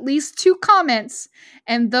screenshot at least 2 comments,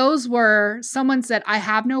 and those were someone said, I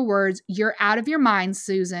have no words. You're out of your mind,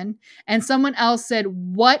 Susan. And someone else said,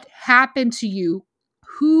 what happened to you?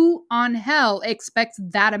 Who on hell expects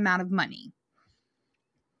that amount of money?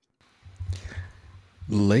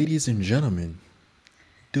 Ladies and gentlemen,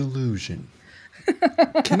 delusion.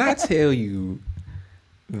 Can I tell you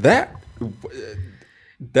that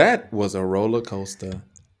that was a roller coaster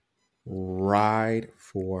ride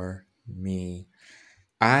for me.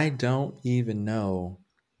 I don't even know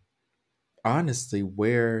honestly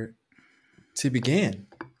where to begin.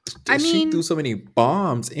 I She threw mean, so many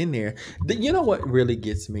bombs in there. You know what really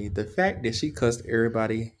gets me? The fact that she cussed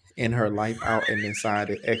everybody in her life out and inside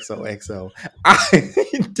the XOXO. I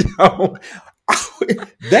don't.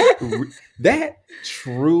 That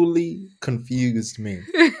truly confused me.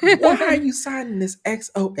 Why are you signing this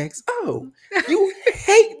XOXO? You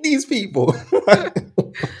hate these people.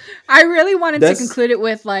 I really wanted to That's conclude it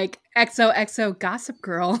with like XOXO Gossip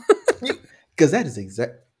Girl. because that is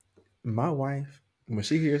exact. My wife, when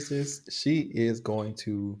she hears this, she is going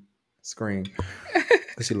to scream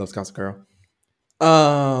because she loves Gossip Girl.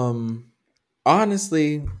 Um,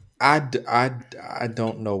 honestly, I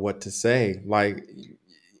don't know what to say. Like,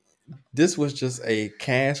 this was just a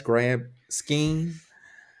cash grab scheme,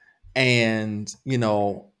 and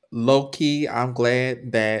low key, I'm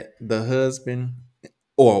glad that the husband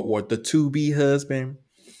or the to be husband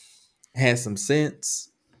had some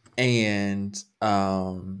sense and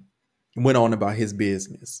went on about his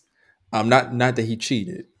business. Not that he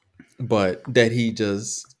cheated, but that he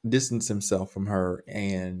just distanced himself from her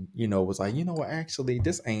and was like, what, actually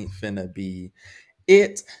this ain't finna be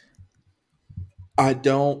it. I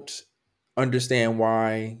don't understand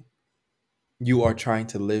why you are trying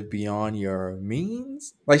to live beyond your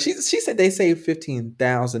means. Like she said they saved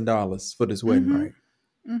 $15,000 for this wedding, Mm-hmm. right?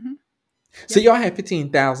 Mm-hmm. So Yep. y'all had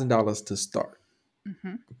 $15,000 to start.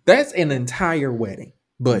 Mm-hmm. That's an entire wedding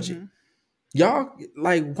budget. Mm-hmm. Y'all,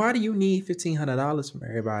 like, why do you need $1,500 from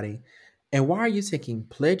everybody? And why are you taking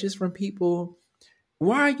pledges from people?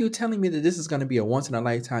 Why are you telling me that this is going to be a once in a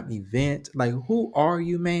lifetime event? Like, who are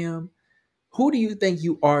you, ma'am? Who do you think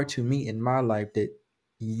you are to me in my life that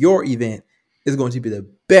your event is going to be the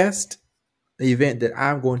best event that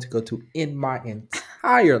I'm going to go to in my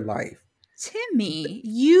entire life? Timmy,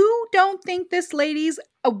 you don't think this lady's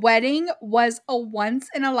wedding was a once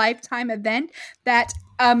in a lifetime event that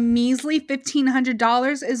a measly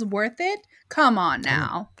 $1,500 is worth it? Come on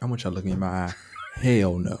now. I want y'all looking in my eye.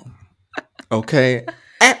 Hell no. Okay?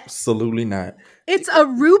 Absolutely not. It's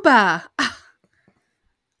Aruba. Come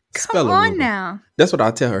Spell on Aruba. now. That's what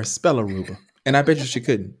I'll tell her. Spell Aruba. And I bet you she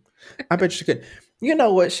couldn't. I bet you she couldn't. You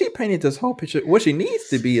know what? She painted this whole picture. What she needs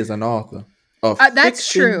to be is an author. A That's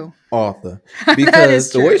fiction true. author. That is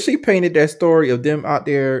Because the way true. she painted that story of them out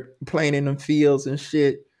there playing in them fields and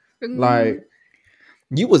shit, Mhm. like,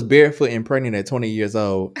 you was barefoot and pregnant at 20 years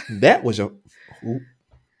old. That was your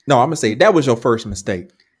no, I'm gonna say that was your first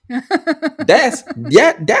mistake. That's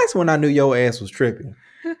when I knew your ass was tripping.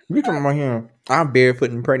 You talking about him? I'm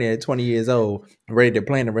barefoot and pregnant at 20 years old, ready to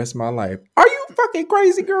plan the rest of my life. Are you fucking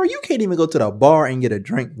crazy, girl? You can't even go to the bar and get a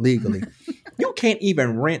drink legally. You can't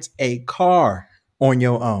even rent a car on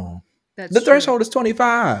your own. That's The true. threshold is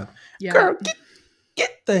 25. Yeah. Girl,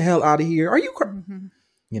 get the hell out of here. Are you Hmm.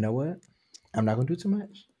 You know what? I'm not gonna do too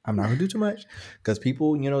much. I'm not gonna do too much because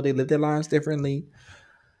people, they live their lives differently.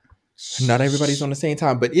 Not everybody's Shh. on the same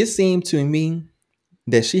time, but it seemed to me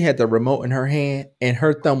that she had the remote in her hand and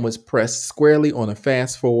her thumb was pressed squarely on the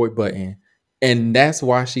fast forward button. And that's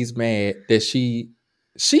why she's mad that she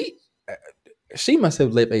she must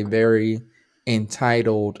have lived a very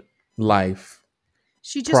entitled life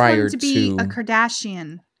She just wanted prior to be a to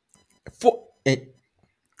Kardashian. for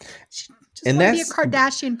She just and wanted to be a that's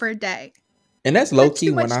Kardashian for a day. and that's low That's key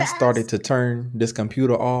too when much I to started ask. to turn this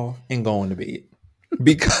computer off and go into bed.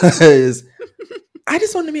 Because I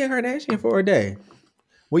just wanted to be a Kardashian for a day.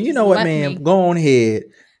 Well, you Just know what, let man? me. Go on ahead.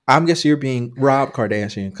 I'm guess you're being Rob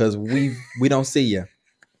Kardashian because we don't see you.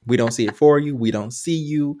 We don't see it for you. We don't see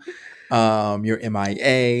you. You're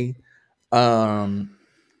MIA.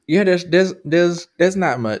 Yeah, there's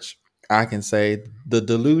not much I can say. The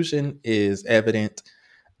delusion is evident.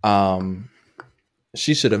 Um,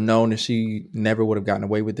 she should have known that she never would have gotten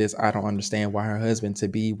away with this. I don't understand why her husband to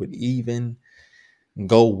be would even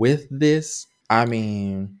go with this. I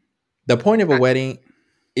mean, the point of a I, wedding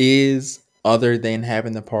is other than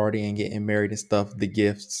having the party and getting married and stuff, the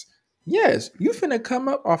gifts. Yes, you finna come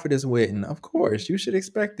up off of this wedding. Of course, you should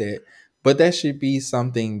expect that. But that should be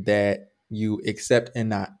something that you accept and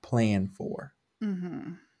not plan for. mm-hmm.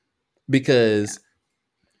 Yeah. Because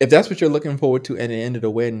if that's what you're looking forward to at the end of the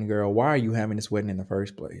wedding, girl, why are you having this wedding in the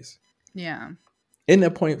first place? Yeah. Isn't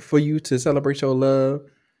the point for you to celebrate your love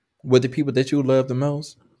with the people that you love the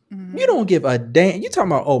most? You Mm-hmm. don't give a damn. You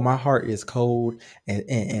talking about, oh, my heart is cold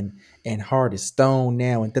and heart is stone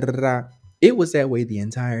now and da da da. It was that way the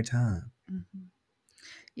entire time. Mm-hmm.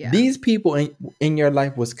 Yeah. These people in your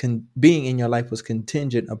life being in your life was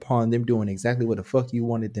contingent upon them doing exactly what the fuck you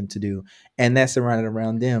wanted them to do, and that's surrounded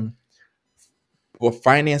around them or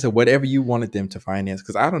finance or whatever you wanted them to finance.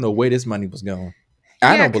 Because I don't know where this money was going.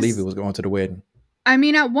 I Yeah, don't believe it because was going to the wedding. I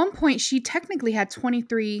mean, at one point she technically had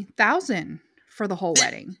 23,000 for the whole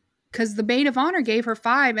wedding. Because the maid of honor gave her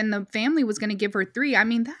 5, and the family was going to give her 3. I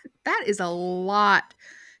mean, that is a lot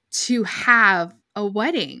to have a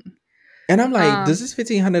wedding. And I'm like, does Um, this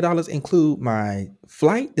 $1,500 include my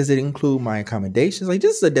flight? Does it include my accommodations? Like,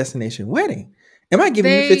 this is a destination wedding. Am I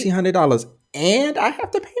giving you they $1,500 and I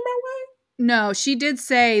have to pay my way? No, she did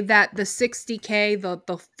say that the 60K,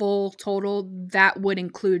 the full total, that would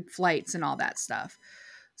include flights and all that stuff.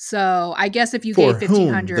 So I guess if you For gave whom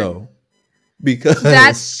 1,500, though? Because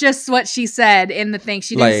that's just what she said in the thing.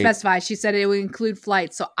 She didn't like, specify. She said it would include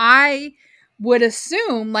flights. So I would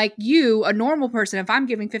assume, like you, a normal person, if I'm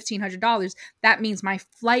giving $1,500, that means my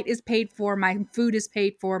flight is paid for, my food is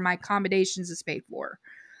paid for, my accommodations is paid for.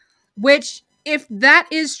 Which, if that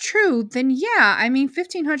is true, then yeah, I mean,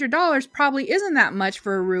 $1,500 probably isn't that much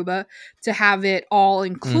for Aruba to have it all mhm,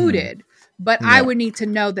 included. But I no. would need to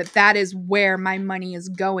know that that is where my money is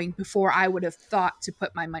going before I would have thought to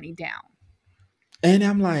put my money down. And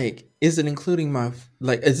I'm like, is it including my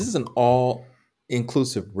like? Is this an all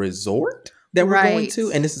inclusive resort that we're going Right.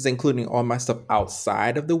 to? And this is including all my stuff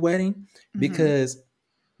outside of the wedding Mm-hmm. because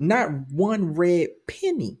not one red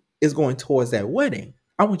penny is going towards that wedding.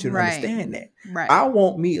 I want you to Right. understand that. Right. I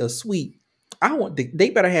want me a suite. They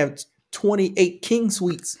better have 28 king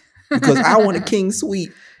suites because I want a king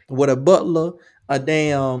suite with a butler, a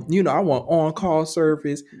damn, I want on-call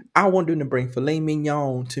service. I want them to bring filet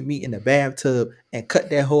mignon to me in the bathtub and cut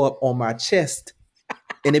that hoe up on my chest.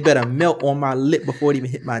 And it better melt on my lip before it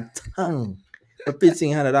even hit my tongue. For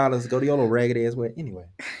 $1,500, go to your little ragged ass way. Anyway,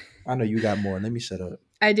 I know you got more. Let me shut up.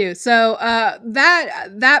 I do. So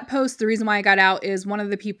that post, the reason why I got out is one of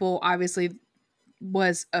the people obviously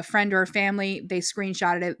was a friend or a family. They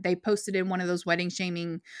screenshotted it. They posted in one of those wedding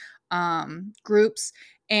shaming groups.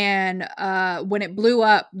 And when it blew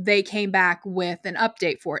up, they came back with an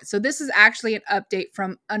update for it. So this is actually an update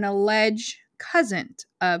from an alleged cousin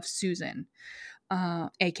of Susan,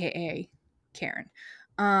 aka Karen.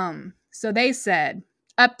 So they said,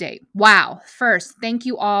 update. Wow. First, thank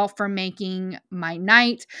you all for making my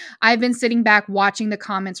night. I've been sitting back watching the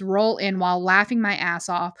comments roll in while laughing my ass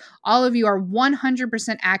off. All of you are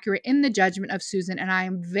 100% accurate in the judgment of Susan, and I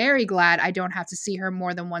am very glad I don't have to see her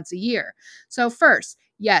more than once a year. So, first,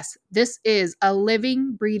 yes, this is a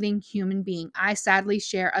living, breathing human being. I sadly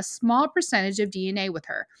share a small percentage of DNA with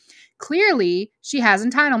her. Clearly, she has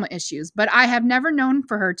entitlement issues, but I have never known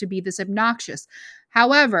for her to be this obnoxious.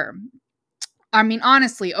 However, I mean,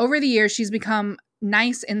 honestly, over the years, she's become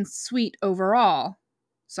nice and sweet overall.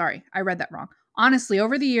 Sorry, I read that wrong. Honestly,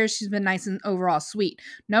 over the years, she's been nice and overall sweet.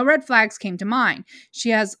 No red flags came to mind. She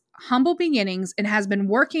has humble beginnings and has been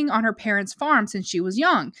working on her parents' farm since she was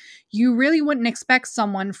young. You really wouldn't expect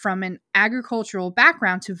someone from an agricultural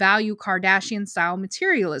background to value Kardashian style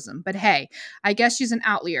materialism, but hey, I guess she's an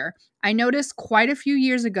outlier. I noticed quite a few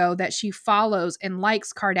years ago that she follows and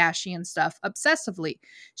likes Kardashian stuff obsessively.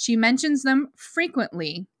 She mentions them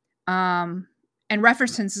frequently. And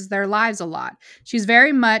references their lives a lot. She's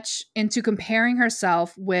very much into comparing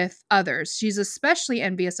herself with others. She's especially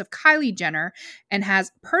envious of Kylie Jenner and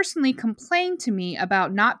has personally complained to me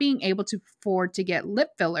about not being able to afford to get lip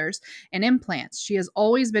fillers and implants. She has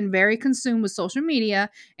always been very consumed with social media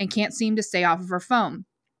and can't seem to stay off of her phone.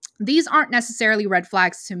 These aren't necessarily red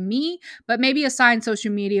flags to me, but maybe a sign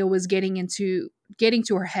social media was getting to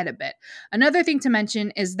her head a bit. Another thing to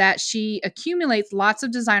mention is that she accumulates lots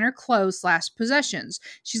of designer clothes slash possessions.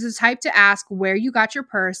 She's the type to ask where you got your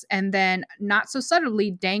purse and then not so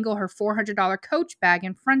subtly dangle her $400 Coach bag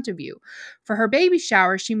in front of you. For her baby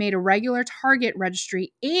shower, she made a regular Target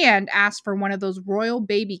registry and asked for one of those royal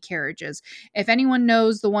baby carriages. If anyone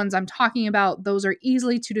knows the ones I'm talking about, those are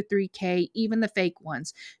easily 2 to 3K, even the fake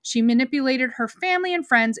ones. She manipulated her family and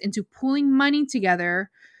friends into pooling money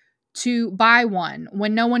together to buy one.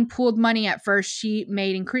 When no one pooled money at first, she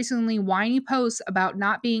made increasingly whiny posts about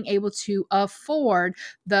not being able to afford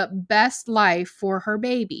the best life for her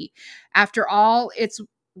baby. After all, it's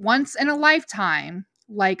once in a lifetime.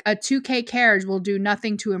 Like a 2K carriage will do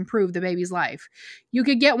nothing to improve the baby's life. You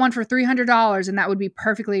could get one for $300 and that would be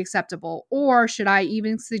perfectly acceptable. Or should I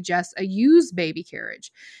even suggest a used baby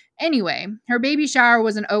carriage? Anyway, her baby shower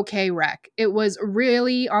was an okay wreck. It was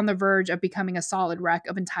really on the verge of becoming a solid wreck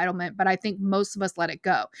of entitlement, but I think most of us let it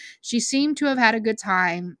go. She seemed to have had a good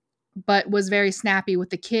time, but was very snappy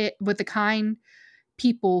with the kind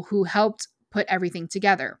people who helped put everything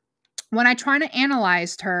together. When I try to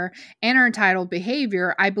analyze her and her entitled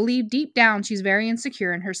behavior, I believe deep down she's very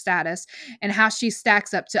insecure in her status and how she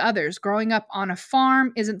stacks up to others. Growing up on a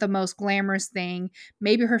farm isn't the most glamorous thing.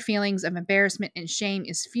 Maybe her feelings of embarrassment and shame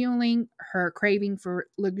is fueling her craving for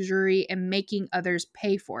luxury and making others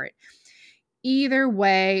pay for it. Either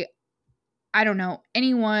way, I don't know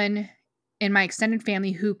anyone in my extended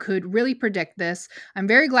family who could really predict this. I'm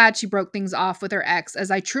very glad she broke things off with her ex, as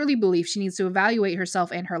I truly believe she needs to evaluate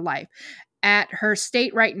herself and her life. At her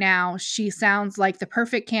state right now, she sounds like the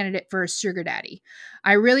perfect candidate for a sugar daddy.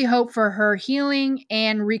 I really hope for her healing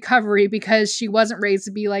and recovery because she wasn't raised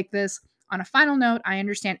to be like this. On a final note, I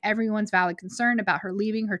understand everyone's valid concern about her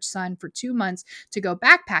leaving her son for 2 months to go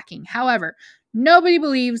backpacking. However, nobody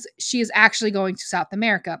believes she is actually going to South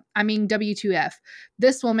America. I mean, W2F.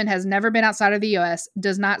 This woman has never been outside of the US,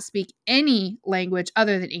 does not speak any language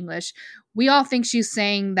other than English. We all think she's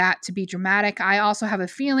saying that to be dramatic. I also have a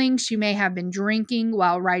feeling she may have been drinking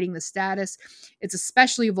while writing the status. It's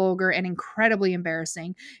especially vulgar and incredibly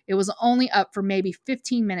embarrassing. It was only up for maybe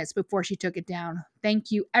 15 minutes before she took it down. Thank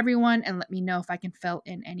you, everyone, and let me know if I can fill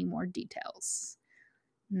in any more details.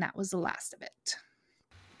 And that was the last of it.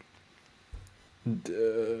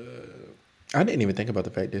 I didn't even think about the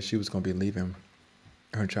fact that she was going to be leaving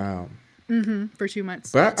her child. For 2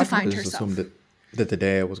 months But to I find just herself. assumed that the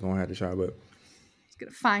dad was going to have the child. But She's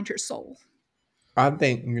going to find her soul. I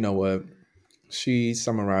think, you know what? She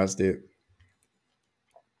summarized it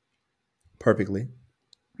perfectly.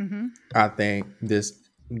 I think this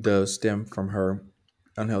does stem from her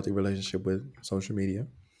unhealthy relationship with social media.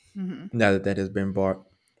 Now that has been brought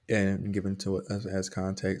and given to us as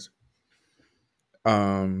context,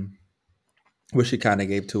 which she kind of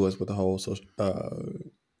gave to us with the whole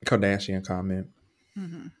Kardashian comment.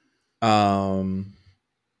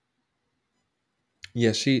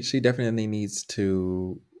 Yeah, she definitely needs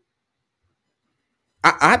to.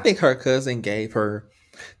 I think her cousin gave her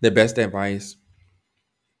the best advice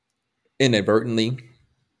inadvertently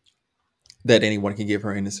that anyone can give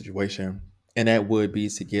her in this situation, and that would be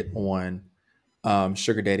to get on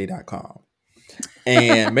sugardaddy.com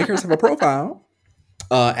and make herself a profile.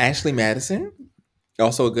 Ashley Madison,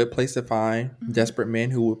 also a good place to find desperate men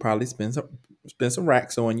who would probably spend some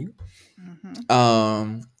racks on you.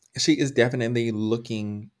 She is definitely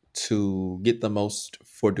looking to get the most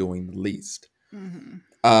for doing the least. And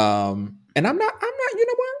I'm not. You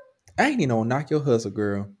know what? I ain't even gonna knock your hustle,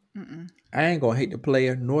 girl. I ain't gonna hate the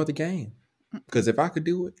player nor the game. Because if I could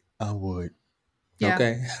do it, I would. Yeah.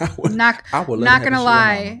 Okay, I would not gonna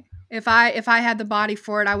lie. If I had the body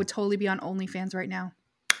for it, I would totally be on OnlyFans right now.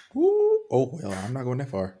 Ooh, oh well, I'm not going that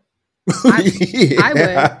far. I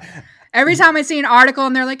would. Every time I see an article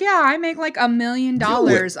and they're like, "Yeah, I make like $1 million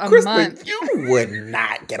a month." You would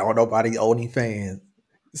not get on nobody's OnlyFans.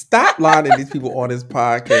 Stop lying to these people on this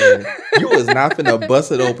podcast. You is not finna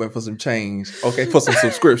bust it open for some change, okay? For some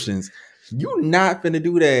subscriptions. You not finna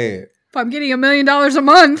do that. If I'm getting $1 million a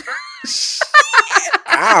month.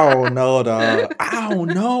 I don't know, dog. I don't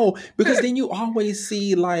know. Because then you always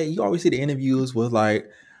see the interviews with like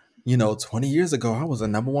 20 years ago, I was a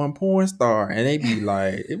number one porn star. And it'd be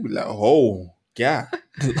like, oh, God.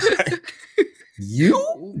 Like,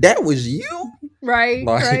 you? That was you? Right,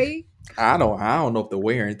 Like, right. I don't know if the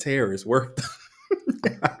wear and tear is worth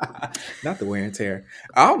not the wear and tear.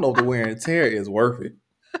 I don't know if the wear and tear is worth it.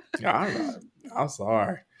 I'm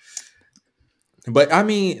sorry. But I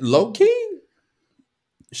mean, low key,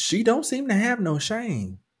 she don't seem to have no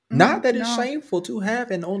shame. Not that it's No, shameful to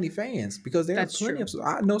have an OnlyFans, because there are that's plenty true. of.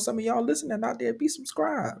 I know some of y'all listening out there. Be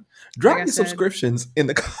subscribed. Like Drop I your said, subscriptions in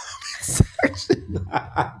the comments section.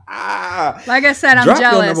 like I said, I'm Drop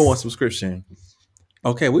your number one jealous. subscription.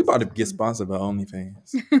 Okay, we about to get sponsored by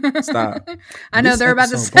OnlyFans. Stop. I know This they're about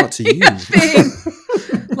to episode send brought to me a you.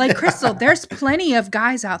 thing. Like, Crystal, there's plenty of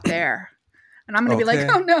guys out there. And I'm going to be like, Okay.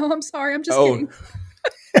 oh no, I'm sorry. I'm just Oh. kidding.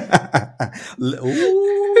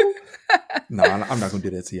 Ooh. No, I'm not gonna do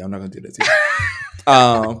that to you. I'm not gonna do that to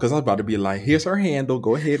you. Because I was about to be like, here's her handle.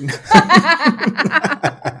 Go ahead and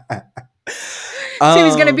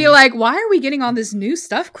Timmy's going to be um like, why are we getting all this new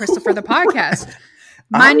stuff, Crystal, for the podcast? right.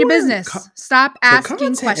 Mind your Our business. Stop the asking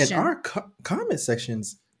content in questions. our comment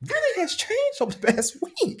sections really has changed over the past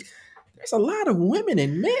week. There's a lot of women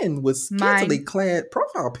and men with scantily Mind, clad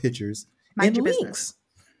profile pictures mind and your business.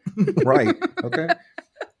 links. Right. Okay.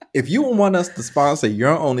 If you want us to sponsor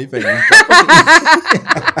your OnlyFans,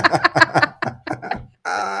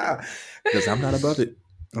 because I'm not above it.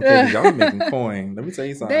 Okay, because y'all be making coin. Let me tell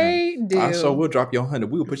you something. They I sure do. will drop your 100.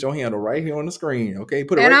 We will put your handle right here on the screen. Okay,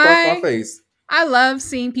 put it And right across my face. I love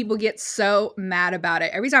seeing people get so mad about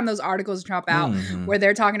it. Every time those articles drop out Mm-hmm. where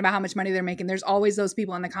they're talking about how much money they're making, there's always those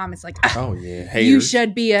people in the comments like, "Ah, Oh yeah, you haters.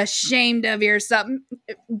 should be ashamed of yourself.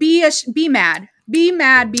 Be mad. Be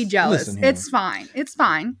mad, be jealous. Listen here. It's fine. It's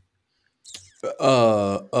fine."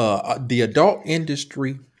 The adult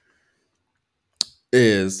industry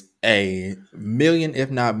is a million, if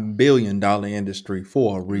not $1 billion industry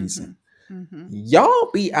for a reason. Mm-hmm. Y'all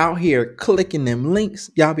be out here clicking them links.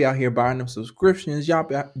 Y'all be out here buying them subscriptions. Y'all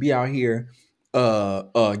be out here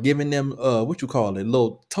giving them what you call it,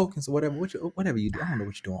 little tokens or whatever. Whatever you do. I don't know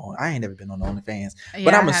what you're doing. I ain't never been on OnlyFans, but Yeah,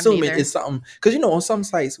 I I'm haven't assuming either. it's something, because on some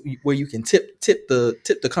sites where you can tip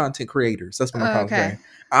the content creators. That's what I'm probably Okay. saying.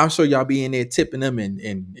 I'm sure y'all be in there tipping them and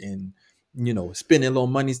spending little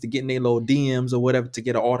monies to get in their little DMs or whatever to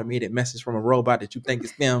get an automated message from a robot that you think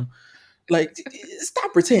is them. Like,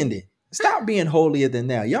 stop pretending. Stop being holier than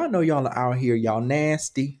thou. Y'all know y'all are out here. Y'all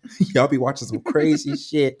nasty. Y'all be watching some crazy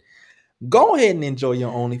shit. Go ahead and enjoy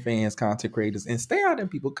your OnlyFans content creators and stay out in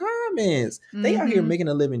people's comments. They out here Mm-hmm. making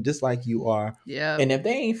a living just like you are. Yep. And if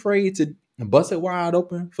they ain't afraid to bust it wide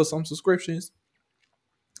open for some subscriptions,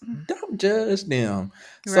 don't judge them.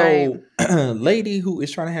 Right. So, lady who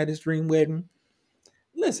is trying to have this dream wedding,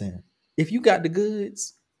 listen, if you got the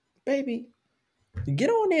goods, baby, get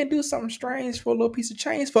on there and do something strange for a little piece of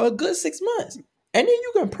change for a good 6 months. And then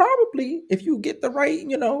you can probably, if you get the right,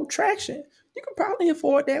 traction, you can probably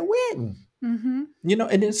afford that wedding. Mm-hmm.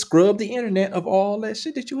 And then scrub the internet of all that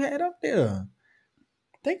shit that you had up there.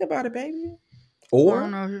 Think about it, baby. I don't Or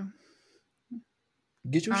know.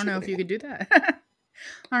 get your I don't know shit if you back. could do that.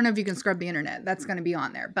 I don't know if you can scrub the internet. That's going to be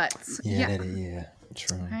on there. But yeah, Yeah.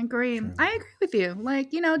 True. I agree. True. I agree with you. Like,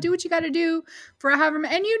 do what you got to do for however,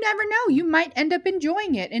 and you never know. You might end up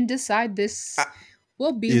enjoying it and decide this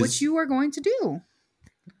will be what Is you are going to do.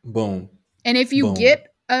 boom. And if you Boom. get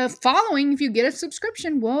a following, if you get a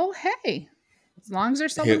subscription, well, hey, as long as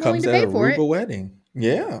there's Here someone willing comes to that pay for Aruba it, wedding.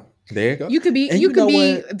 Yeah. There you go. you could be And you you could know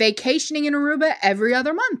be what? vacationing in Aruba every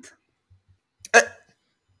other month.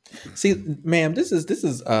 See, ma'am, this is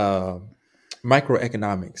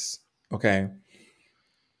microeconomics. Okay.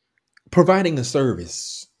 Providing a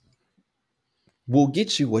service will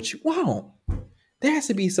get you what you want. There has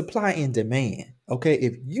to be supply and demand. Okay.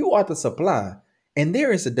 If you are the supply and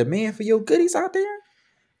there is a demand for your goodies out there,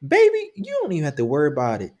 baby, you don't even have to worry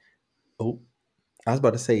about it. Oh, I was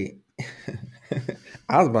about to say,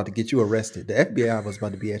 I was about to get you arrested. The FBI was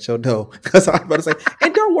about to be at your door because I was about to say,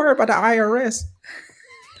 and don't worry about the IRS.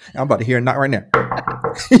 I'm about to hear a knock right now.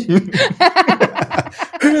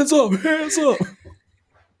 Hands up, hands up.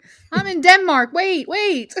 I'm in Denmark. Wait.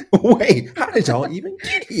 Wait, how did y'all even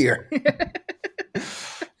get here?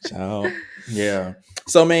 So, yeah.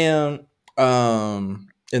 So, man,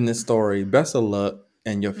 in this story, best of luck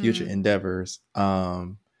in your future endeavors.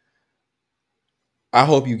 I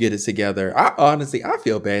hope you get it together. I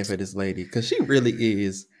feel bad for this lady because she really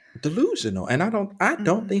is delusional, and I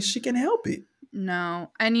don't think she can help it.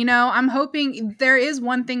 No. And I'm hoping there is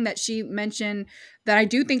one thing that she mentioned that I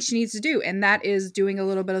do think she needs to do, and that is doing a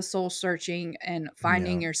little bit of soul searching and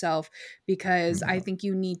finding Yeah, yourself, because I yeah, think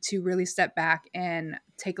you need to really step back and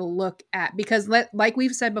take a look at, because like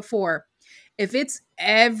we've said before, if it's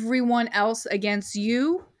everyone else against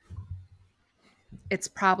you, it's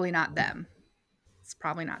probably not them. It's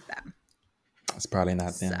probably not them. it's probably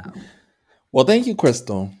not them. So, Well, thank you,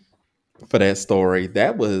 Crystal, for that story.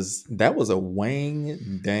 That was a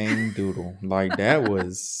wang dang doodle. Like that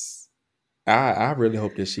was. I really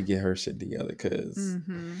hope that she get her shit together because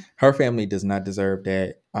mhm. her family does not deserve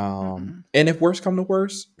that. Mm-mm. And if worse come to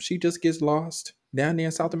worse, she just gets lost down there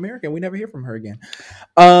in South America and we never hear from her again.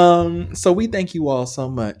 So we thank you all so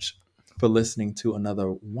much for listening to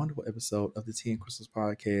another wonderful episode of the Tea and Crystals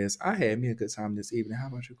podcast. I had me a good time this evening. How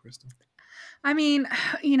about you, Crystal? I mean,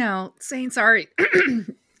 saying sorry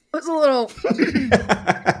was a little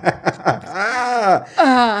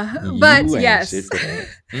but You ain't yes, shit for that.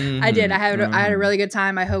 I did. Mm-hmm. I had a Mm-hmm. really good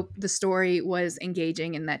time. I hope the story was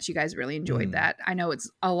engaging and that you guys really enjoyed Mm-hmm. that. I know it's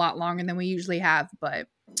a lot longer than we usually have, but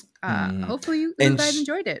Mm-hmm. hopefully you And guys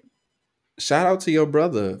enjoyed it. shout out to your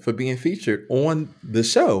brother for being featured on the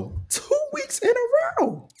show 2 weeks in a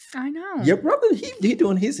row. I know. Your brother, he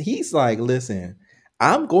doing his. He's like, listen,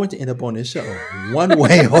 I'm going to end up on this show one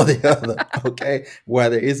way or the other. Okay,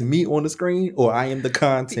 whether it's me on the screen or I am the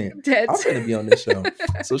content, Dead. I'm going to be on this show.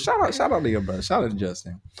 So shout out to your brother. Shout out to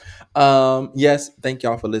Justin. Yes, thank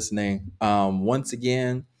y'all for listening. Once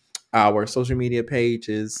again, our social media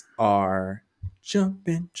pages are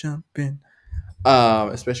jumping.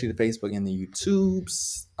 Especially the Facebook and the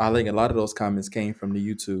YouTubes. I think a lot of those comments came from the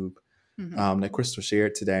YouTube Mhm. that Crystal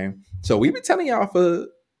shared today. So we've been telling y'all for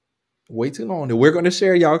way too long that we're going to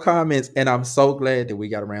share y'all comments, and I'm so glad that we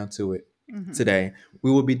got around to it Mhm. today.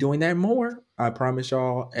 We will be doing that more. I promise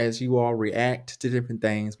y'all, as you all react to different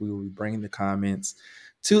things, we will be bringing the comments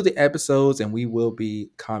to the episodes, and we will be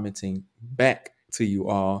commenting back to you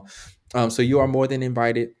all. So you are more than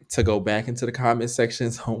invited to go back into the comment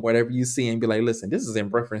sections on whatever you see and be like, listen, this is in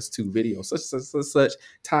reference to video, such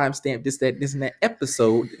timestamp, this and that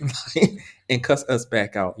episode, and cuss us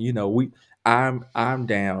back out. I'm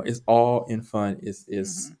down. It's all in fun. It's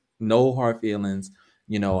Mhm. no hard feelings.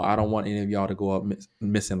 I don't want any of y'all to go up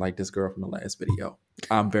missing like this girl from the last video.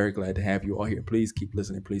 I'm very glad to have you all here. Please keep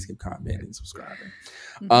listening. Please keep commenting and subscribing.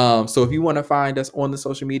 Mhm. So if you want to find us on the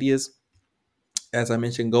social medias, as I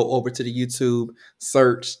mentioned, go over to the YouTube,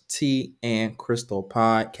 search Tea and Crystal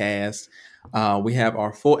Podcast. We have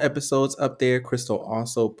our full episodes up there. Crystal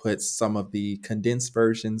also puts some of the condensed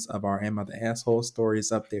versions of our Am I the Asshole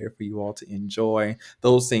stories up there for you all to enjoy.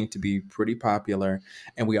 Those seem to be pretty popular.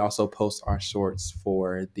 And we also post our shorts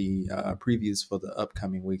for the previews for the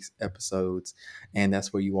upcoming week's episodes. And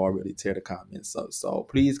that's where you all really tear the comments up. So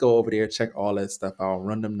please go over there, check all that stuff out,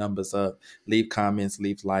 run them numbers up, leave comments,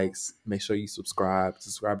 leave likes, make sure you subscribe.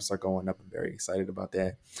 Subscribers are going up. I'm very excited about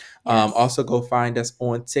that. Yes. Also go find us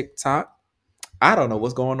on TikTok. I don't know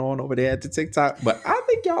what's going on over there at the TikTok, but I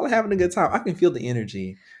think y'all are having a good time. I can feel the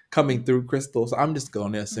energy coming through, Crystal. So I'm just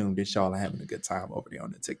going to assume that y'all are having a good time over there on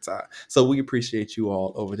the TikTok. So we appreciate you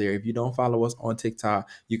all over there. If you don't follow us on TikTok,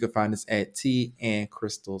 you can find us at Tea and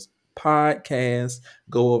Crystals Podcast.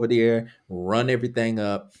 Go over there, run everything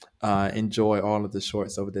up, enjoy all of the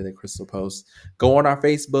shorts over there that Crystal posts. Go on our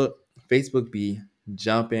Facebook. Facebook be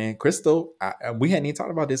jumping. Crystal, we hadn't even talked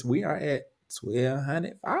about this. We are at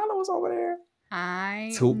 1,200 followers over there.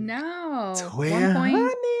 I Tw- know. One point,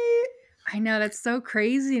 1,200. I know that's so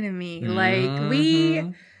crazy to me. Like we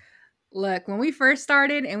Mm-hmm. look, when we first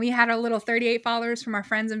started and we had our little 38 followers from our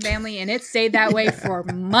friends and family, and it stayed that way for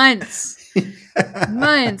months.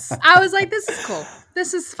 Months. I was like, this is cool.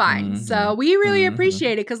 This is fine. Mm-hmm. So we really Mm-hmm.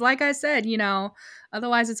 appreciate it because, like I said,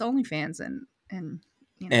 otherwise it's OnlyFans and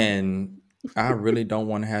you know, And I really don't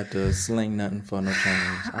want to have to sling nothing for no change.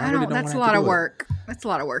 I I really don't. don't want That's to a have to lot of do it. work. That's a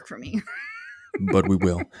lot of work for me. But we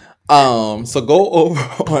will. So go over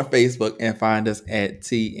on Facebook and find us at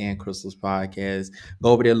Tea and Crystals Podcast.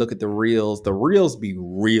 Go over there, look at the reels. The reels be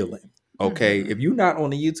reeling. Okay. Mm-hmm. If you're not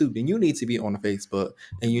on the YouTube, then you need to be on the Facebook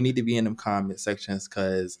and you need to be in them comment sections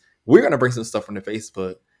because we're gonna bring some stuff from the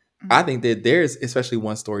Facebook. I Mm-hmm. think that there's especially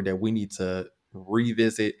one story that we need to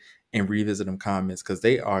revisit and revisit them comments because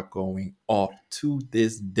they are going off to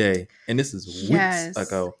this day. And this is weeks Yes,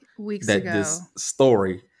 ago weeks that ago. this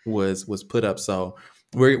story was put up. So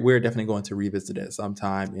we're definitely going to revisit it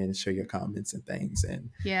sometime and share your comments and things and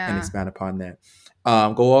Yeah. expand upon that.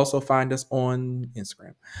 Go also find us on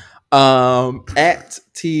Instagram at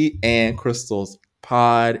Tea and Crystals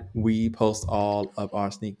pod. We post all of our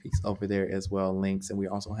sneak peeks over there as well, links, and we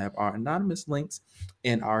also have our anonymous links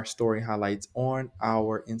in our story highlights on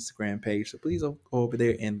our Instagram page. So please go over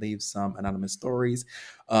there and leave some anonymous stories.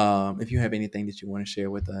 If you have anything that you want to share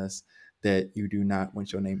with us that you do not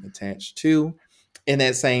want your name attached to. In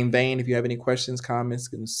that same vein, if you have any questions, comments,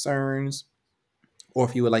 concerns, or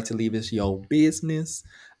if you would like to leave us your business,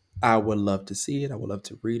 I would love to see it. I would love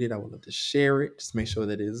to read it. I would love to share it. Just make sure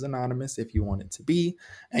that it is anonymous if you want it to be.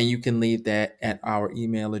 And you can leave that at our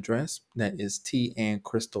email address. That is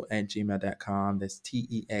tandcrystal@gmail.com. That's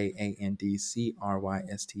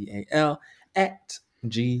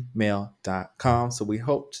teandcrystal@gmail.com. So we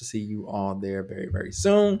hope to see you all there very, very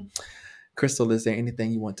soon. Crystal, is there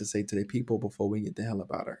anything you want to say to the people before we get the hell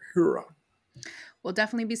up out of here? We'll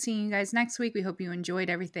definitely be seeing you guys next week. We hope you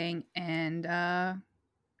enjoyed everything. And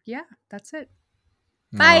yeah, that's it.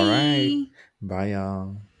 All right. Bye. Bye,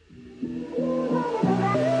 y'all.